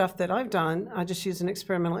stuff that I've done, I just use an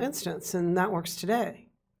experimental instance, and that works today.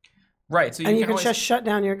 Right. So you can just shut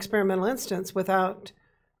down your experimental instance without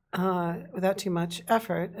too much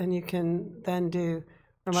effort, and you can then do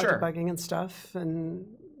remote debugging and stuff. And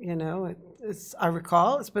I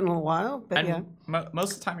recall it's been a little while, but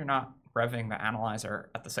most of the time you're not revving the analyzer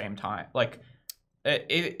at the same time. Like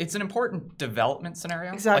it's an important development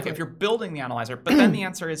scenario. Exactly. Like if you're building the analyzer, but then the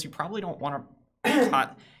answer is you probably don't want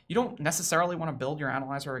to you don't necessarily want to build your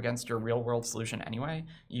analyzer against your real world solution anyway.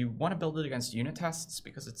 You want to build it against unit tests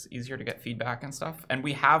because it's easier to get feedback and stuff. And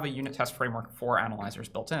we have a unit test framework for analyzers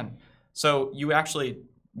built in. So you actually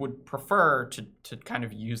would prefer to kind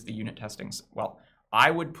of use the unit testing. Well,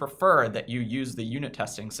 I would prefer that you use the unit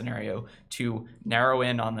testing scenario to narrow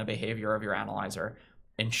in on the behavior of your analyzer,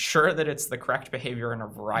 ensure that it's the correct behavior in a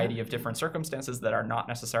variety of different circumstances that are not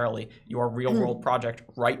necessarily your real world project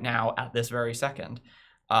right now at this very second,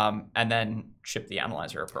 and then ship the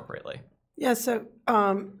analyzer appropriately. Yeah, so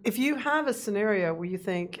if you have a scenario where you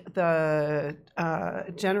think the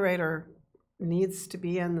generator needs to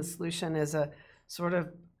be in the solution as a sort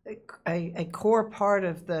of a core part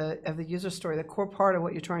of the user story, the core part of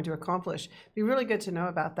what you're trying to accomplish, it'd be really good to know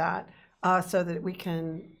about that so that we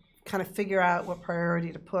can kind of figure out what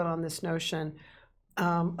priority to put on this notion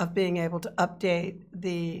of being able to update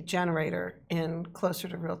the generator in closer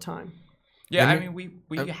to real time. Yeah, I mean,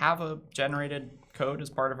 we have a generated code as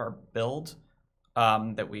part of our build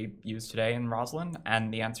that we use today in Roslyn,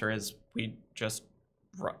 and the answer is we just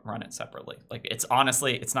run it separately. Like, it's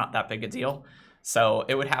honestly, it's not that big a deal. So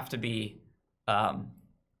it would have to be,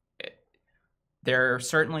 there are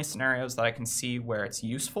certainly scenarios that I can see where it's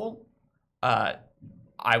useful.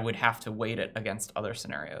 I would have to weight it against other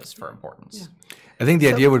scenarios for importance. Yeah. I think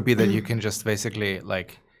the idea would be that you can just basically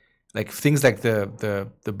like things like the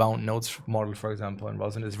bound nodes model, for example, in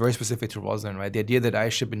Roslyn is very specific to Roslyn, right? The idea that I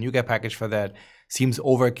ship a NuGet package for that seems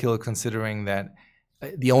overkill, considering that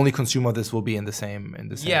the only consumer of this will be in the same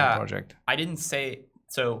project. I didn't say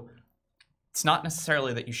so. It's not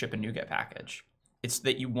necessarily that you ship a NuGet package. It's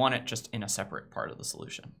that you want it just in a separate part of the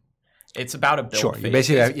solution. It's about a build phase.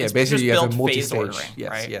 Basically you have a multi-stage. Ordering,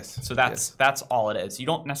 right? Yes. So that's all it is. You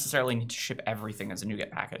don't necessarily need to ship everything as a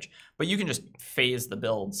NuGet package, but you can just phase the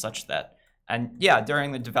build such that, and yeah,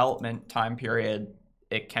 during the development time period,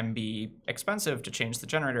 it can be expensive to change the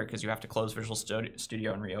generator because you have to close Visual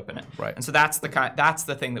Studio and reopen it. Right. And so that's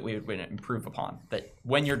the thing that we would improve upon. That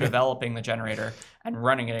when you're developing the generator and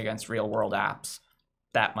running it against real world apps,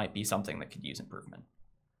 that might be something that could use improvement.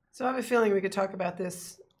 So I have a feeling we could talk about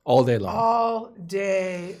this all day long. All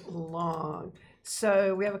day long.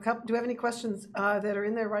 So we have a couple. Do we have any questions that are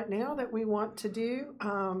in there right now that we want to do?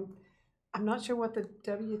 I'm not sure what the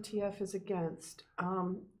WTF is against,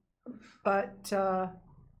 but.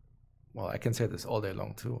 Well, I can say this all day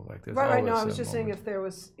long too. Like there's right. No, I was just saying if there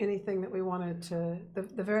was anything that we wanted to.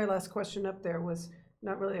 The very last question up there was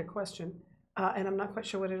not really a question, and I'm not quite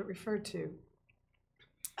sure what it referred to.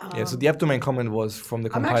 Yeah, so the app domain comment was from the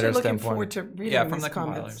compiler standpoint. I'm actually looking forward to reading from the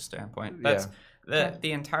compiler standpoint. That's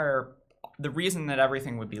the reason that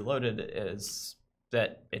everything would be loaded is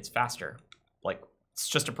that it's faster. Like, it's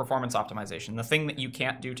just a performance optimization. The thing that you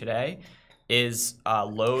can't do today is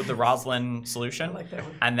load the Roslyn solution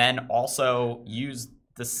and then also use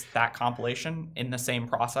that compilation in the same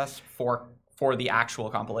process for the actual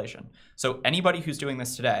compilation. So anybody who's doing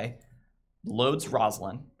this today loads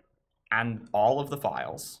Roslyn and all of the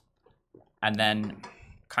files, and then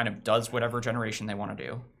kind of does whatever generation they want to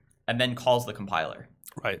do, and then calls the compiler.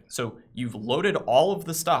 Right. So you've loaded all of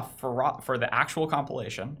the stuff for the actual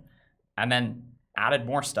compilation, and then added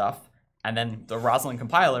more stuff, and then the Roslyn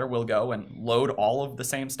compiler will go and load all of the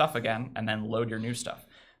same stuff again, and then load your new stuff.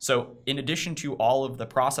 So in addition to all of the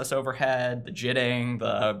process overhead, the JITting,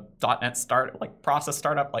 the .NET process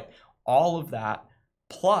startup, like all of that,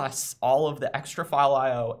 plus all of the extra file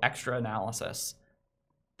I/O, extra analysis,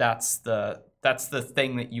 that's the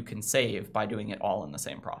thing that you can save by doing it all in the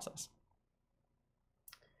same process.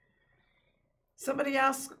 Somebody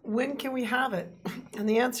asked, when can we have it? And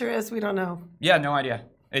the answer is, we don't know. Yeah, no idea.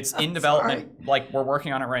 It's in development. Sorry. Like, we're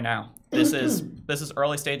working on it right now. This is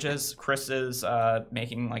early stages. Chris is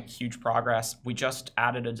making like huge progress. We just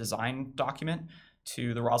added a design document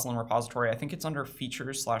to the Roslyn repository. I think it's under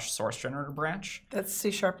features/source generator branch. That's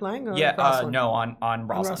C# Lang? Or yeah, no, on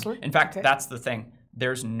Roslyn. In fact, that's the thing.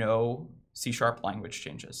 There's no C# language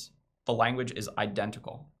changes. The language is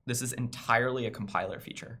identical. This is entirely a compiler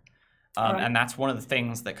feature. And that's one of the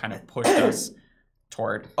things that kind of pushed us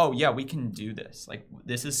toward, oh yeah, we can do this. Like,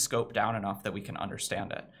 this is scoped down enough that we can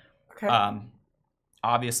understand it. Okay.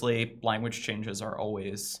 Obviously, language changes are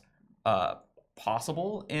always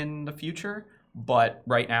possible in the future. But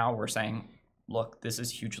right now we're saying, look, this is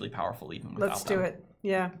hugely powerful even without Let's do them. It.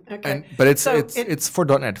 Yeah. Okay. But it's for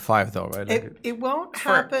 .NET 5 though, right? It won't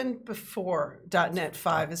happen before .NET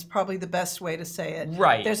 5 is probably the best way to say it.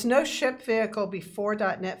 Right. There's no ship vehicle before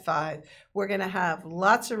 .NET 5. We're going to have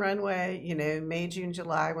lots of runway, May, June,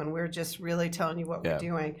 July, when we're just really telling you what we're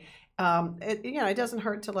doing. It doesn't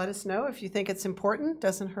hurt to let us know if you think it's important.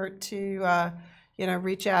 Doesn't hurt to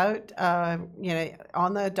reach out,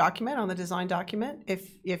 on the document, on the design document,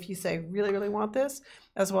 if you say really want this,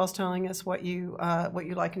 as well as telling us what you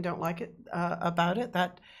like and don't like it about it.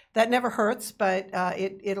 That never hurts, but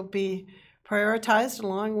it'll be prioritized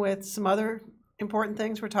along with some other important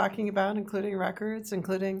things we're talking about, including records,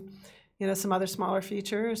 including some other smaller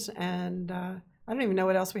features, and I don't even know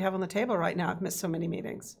what else we have on the table right now. I've missed so many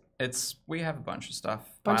meetings. We have a bunch of stuff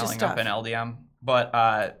piling up in LDM, but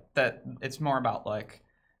that it's more about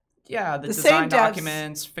the design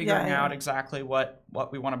documents, figuring out exactly what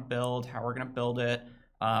we want to build, how we're going to build it,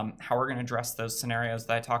 how we're going to address those scenarios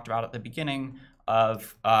that I talked about at the beginning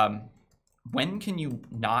of when can you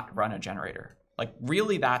not run a generator?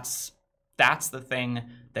 Really, that's the thing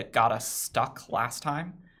that got us stuck last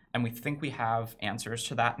time, and we think we have answers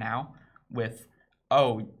to that now with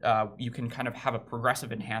you can kind of have a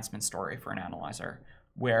progressive enhancement story for an analyzer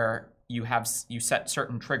where you set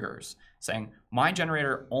certain triggers saying my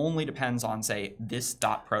generator only depends on, say, this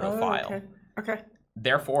 .proto file. Okay.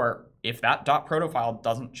 Therefore, if that .proto file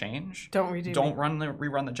doesn't change, don't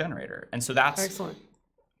rerun the generator. And so that's excellent.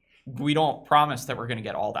 We don't promise that we're going to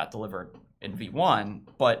get all that delivered in V1,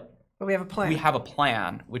 but we have a plan. We have a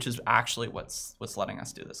plan, which is actually what's letting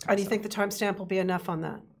us do this kind of do you think the timestamp will be enough on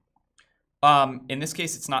that? In this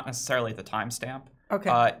case, it's not necessarily the timestamp.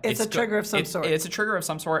 Okay. It's a trigger of some sort. It's a trigger of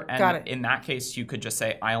some sort. And in that case, you could just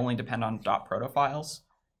say, I only depend on .proto files.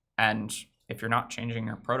 And if you're not changing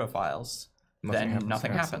your proto files, then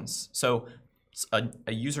nothing happens. So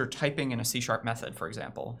a user typing in a C# method, for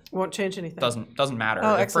example, won't change anything. Doesn't matter.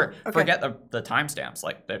 Oh, excellent. Forget the timestamps.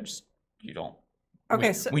 You don't.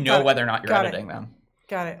 Okay. We know whether or not you're editing them.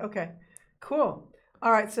 Got it. Okay. Cool.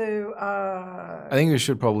 All right, so I think we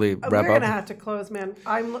should probably wrap up. We're going to have to close, man.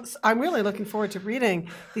 I'm really looking forward to reading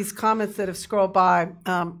these comments that have scrolled by.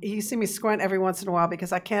 You see me squint every once in a while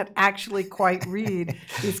because I can't actually quite read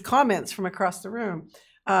these comments from across the room.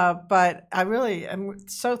 But I really am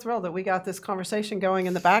so thrilled that we got this conversation going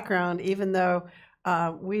in the background, even though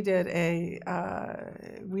we didn't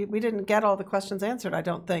get all the questions answered, I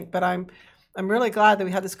don't think. But I'm really glad that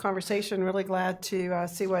we had this conversation. Really glad to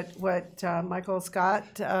see what Michael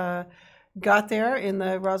Scott got there in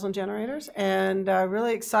the Roslyn generators, and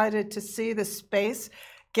really excited to see the space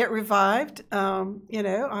get revived.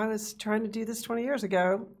 I was trying to do this 20 years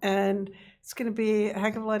ago, and it's going to be a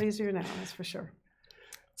heck of a lot easier now. That's for sure.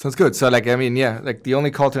 Sounds good. So, the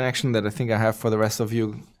only call to action that I think I have for the rest of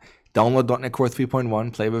you: download .NET Core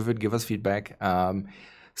 3.1, play with it, give us feedback.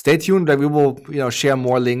 Stay tuned. We will, share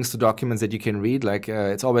more links to documents that you can read.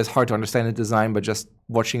 It's always hard to understand a design, but just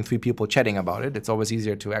watching 3 people chatting about it, it's always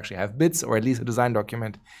easier to actually have bits or at least a design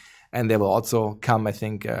document. And they will also come, I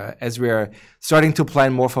think, as we are starting to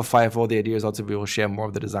plan more for 5.0. The idea is also we will share more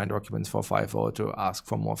of the design documents for 5.0 to ask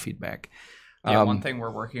for more feedback. Yeah, one thing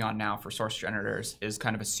we're working on now for source generators is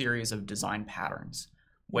kind of a series of design patterns.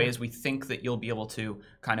 Ways we think that you'll be able to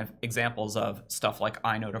kind of examples of stuff like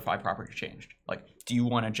iNotify property changed. Do you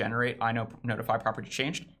want to generate iNotify property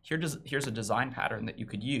changed? Here's a design pattern that you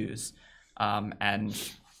could use,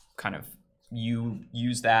 and kind of you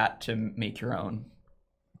use that to make your own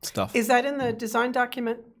stuff. Is that in the design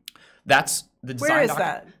document? That's the design. Where is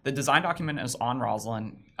that? The design document is on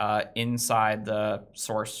Roslyn inside the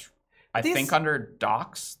source. I think under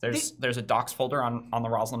docs. There's a docs folder on the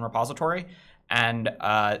Roslyn repository. And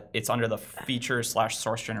it's under the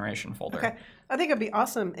features/source generation folder. Okay. I think it'd be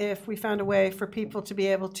awesome if we found a way for people to be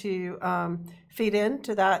able to feed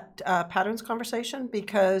into that patterns conversation,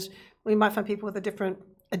 because we might find people with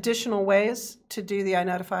additional ways to do the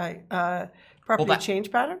iNotify property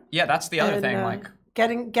change pattern. Yeah, that's the other thing.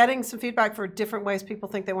 Getting some feedback for different ways people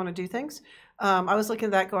think they want to do things. I was looking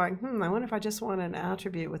at that going, I wonder if I just want an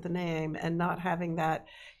attribute with a name and not having that,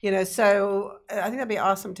 so I think that'd be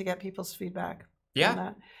awesome to get people's feedback. Yeah. On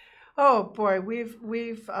that. Oh boy, we've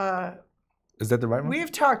is that the right one?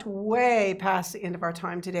 We've talked way past the end of our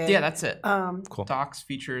time today. Yeah, that's it. Cool. Docs,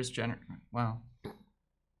 features, wow.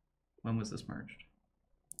 When was this merged?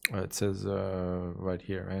 It says right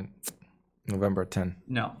here, right? November 10.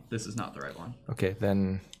 No, this is not the right one. Okay,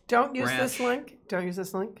 then. Don't use this link. Don't use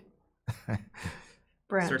this link.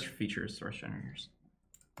 Branch. Search for features, source generators.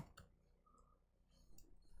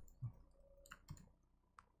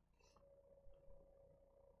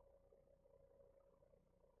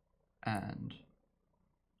 And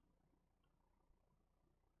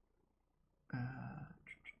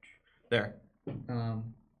there.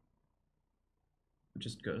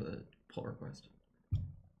 Just go to the pull request.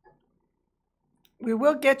 We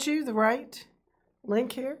will get you the right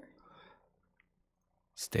link here.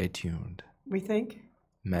 Stay tuned. We think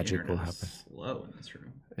magic will happen. Slow in this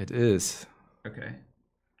room. It is. Okay.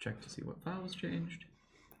 Check to see what file was changed.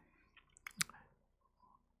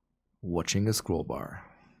 Watching a scroll bar.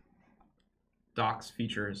 Docs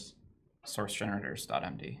features source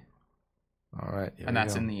generators.md. All right. And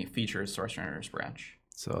that's in the features source generators branch.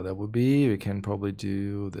 So that would be, we can probably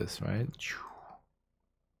do this, right?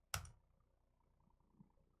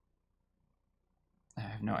 I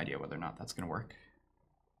have no idea whether or not that's going to work.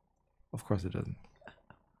 Of course it doesn't.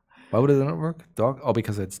 Why would it not work? Doc? Oh,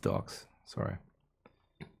 because it's docs. Sorry.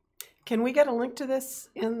 Can we get a link to this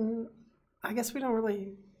in, I guess we don't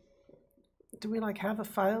really, do we like have a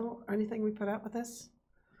file or anything we put out with this?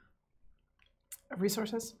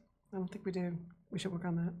 Resources? I don't think we do. We should work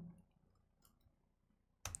on that.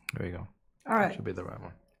 There you go. All right. That should be the right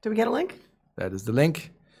one. Do we get a link? That is the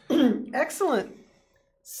link. Excellent.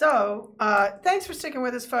 So thanks for sticking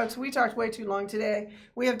with us, folks. We talked way too long today.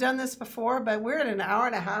 We have done this before, but we're at an hour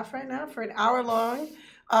and a half right now for an hour-long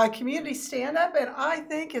community stand-up, and I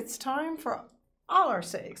think it's time for all our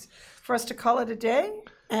sakes for us to call it a day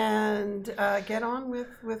and get on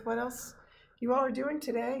with what else you all are doing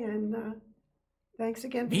today. And thanks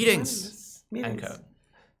again for joining us. Meetings. And code.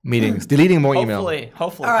 Meetings. Deleting more email.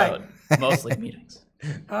 Hopefully all right. Code. Mostly meetings.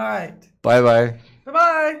 All right. Bye-bye.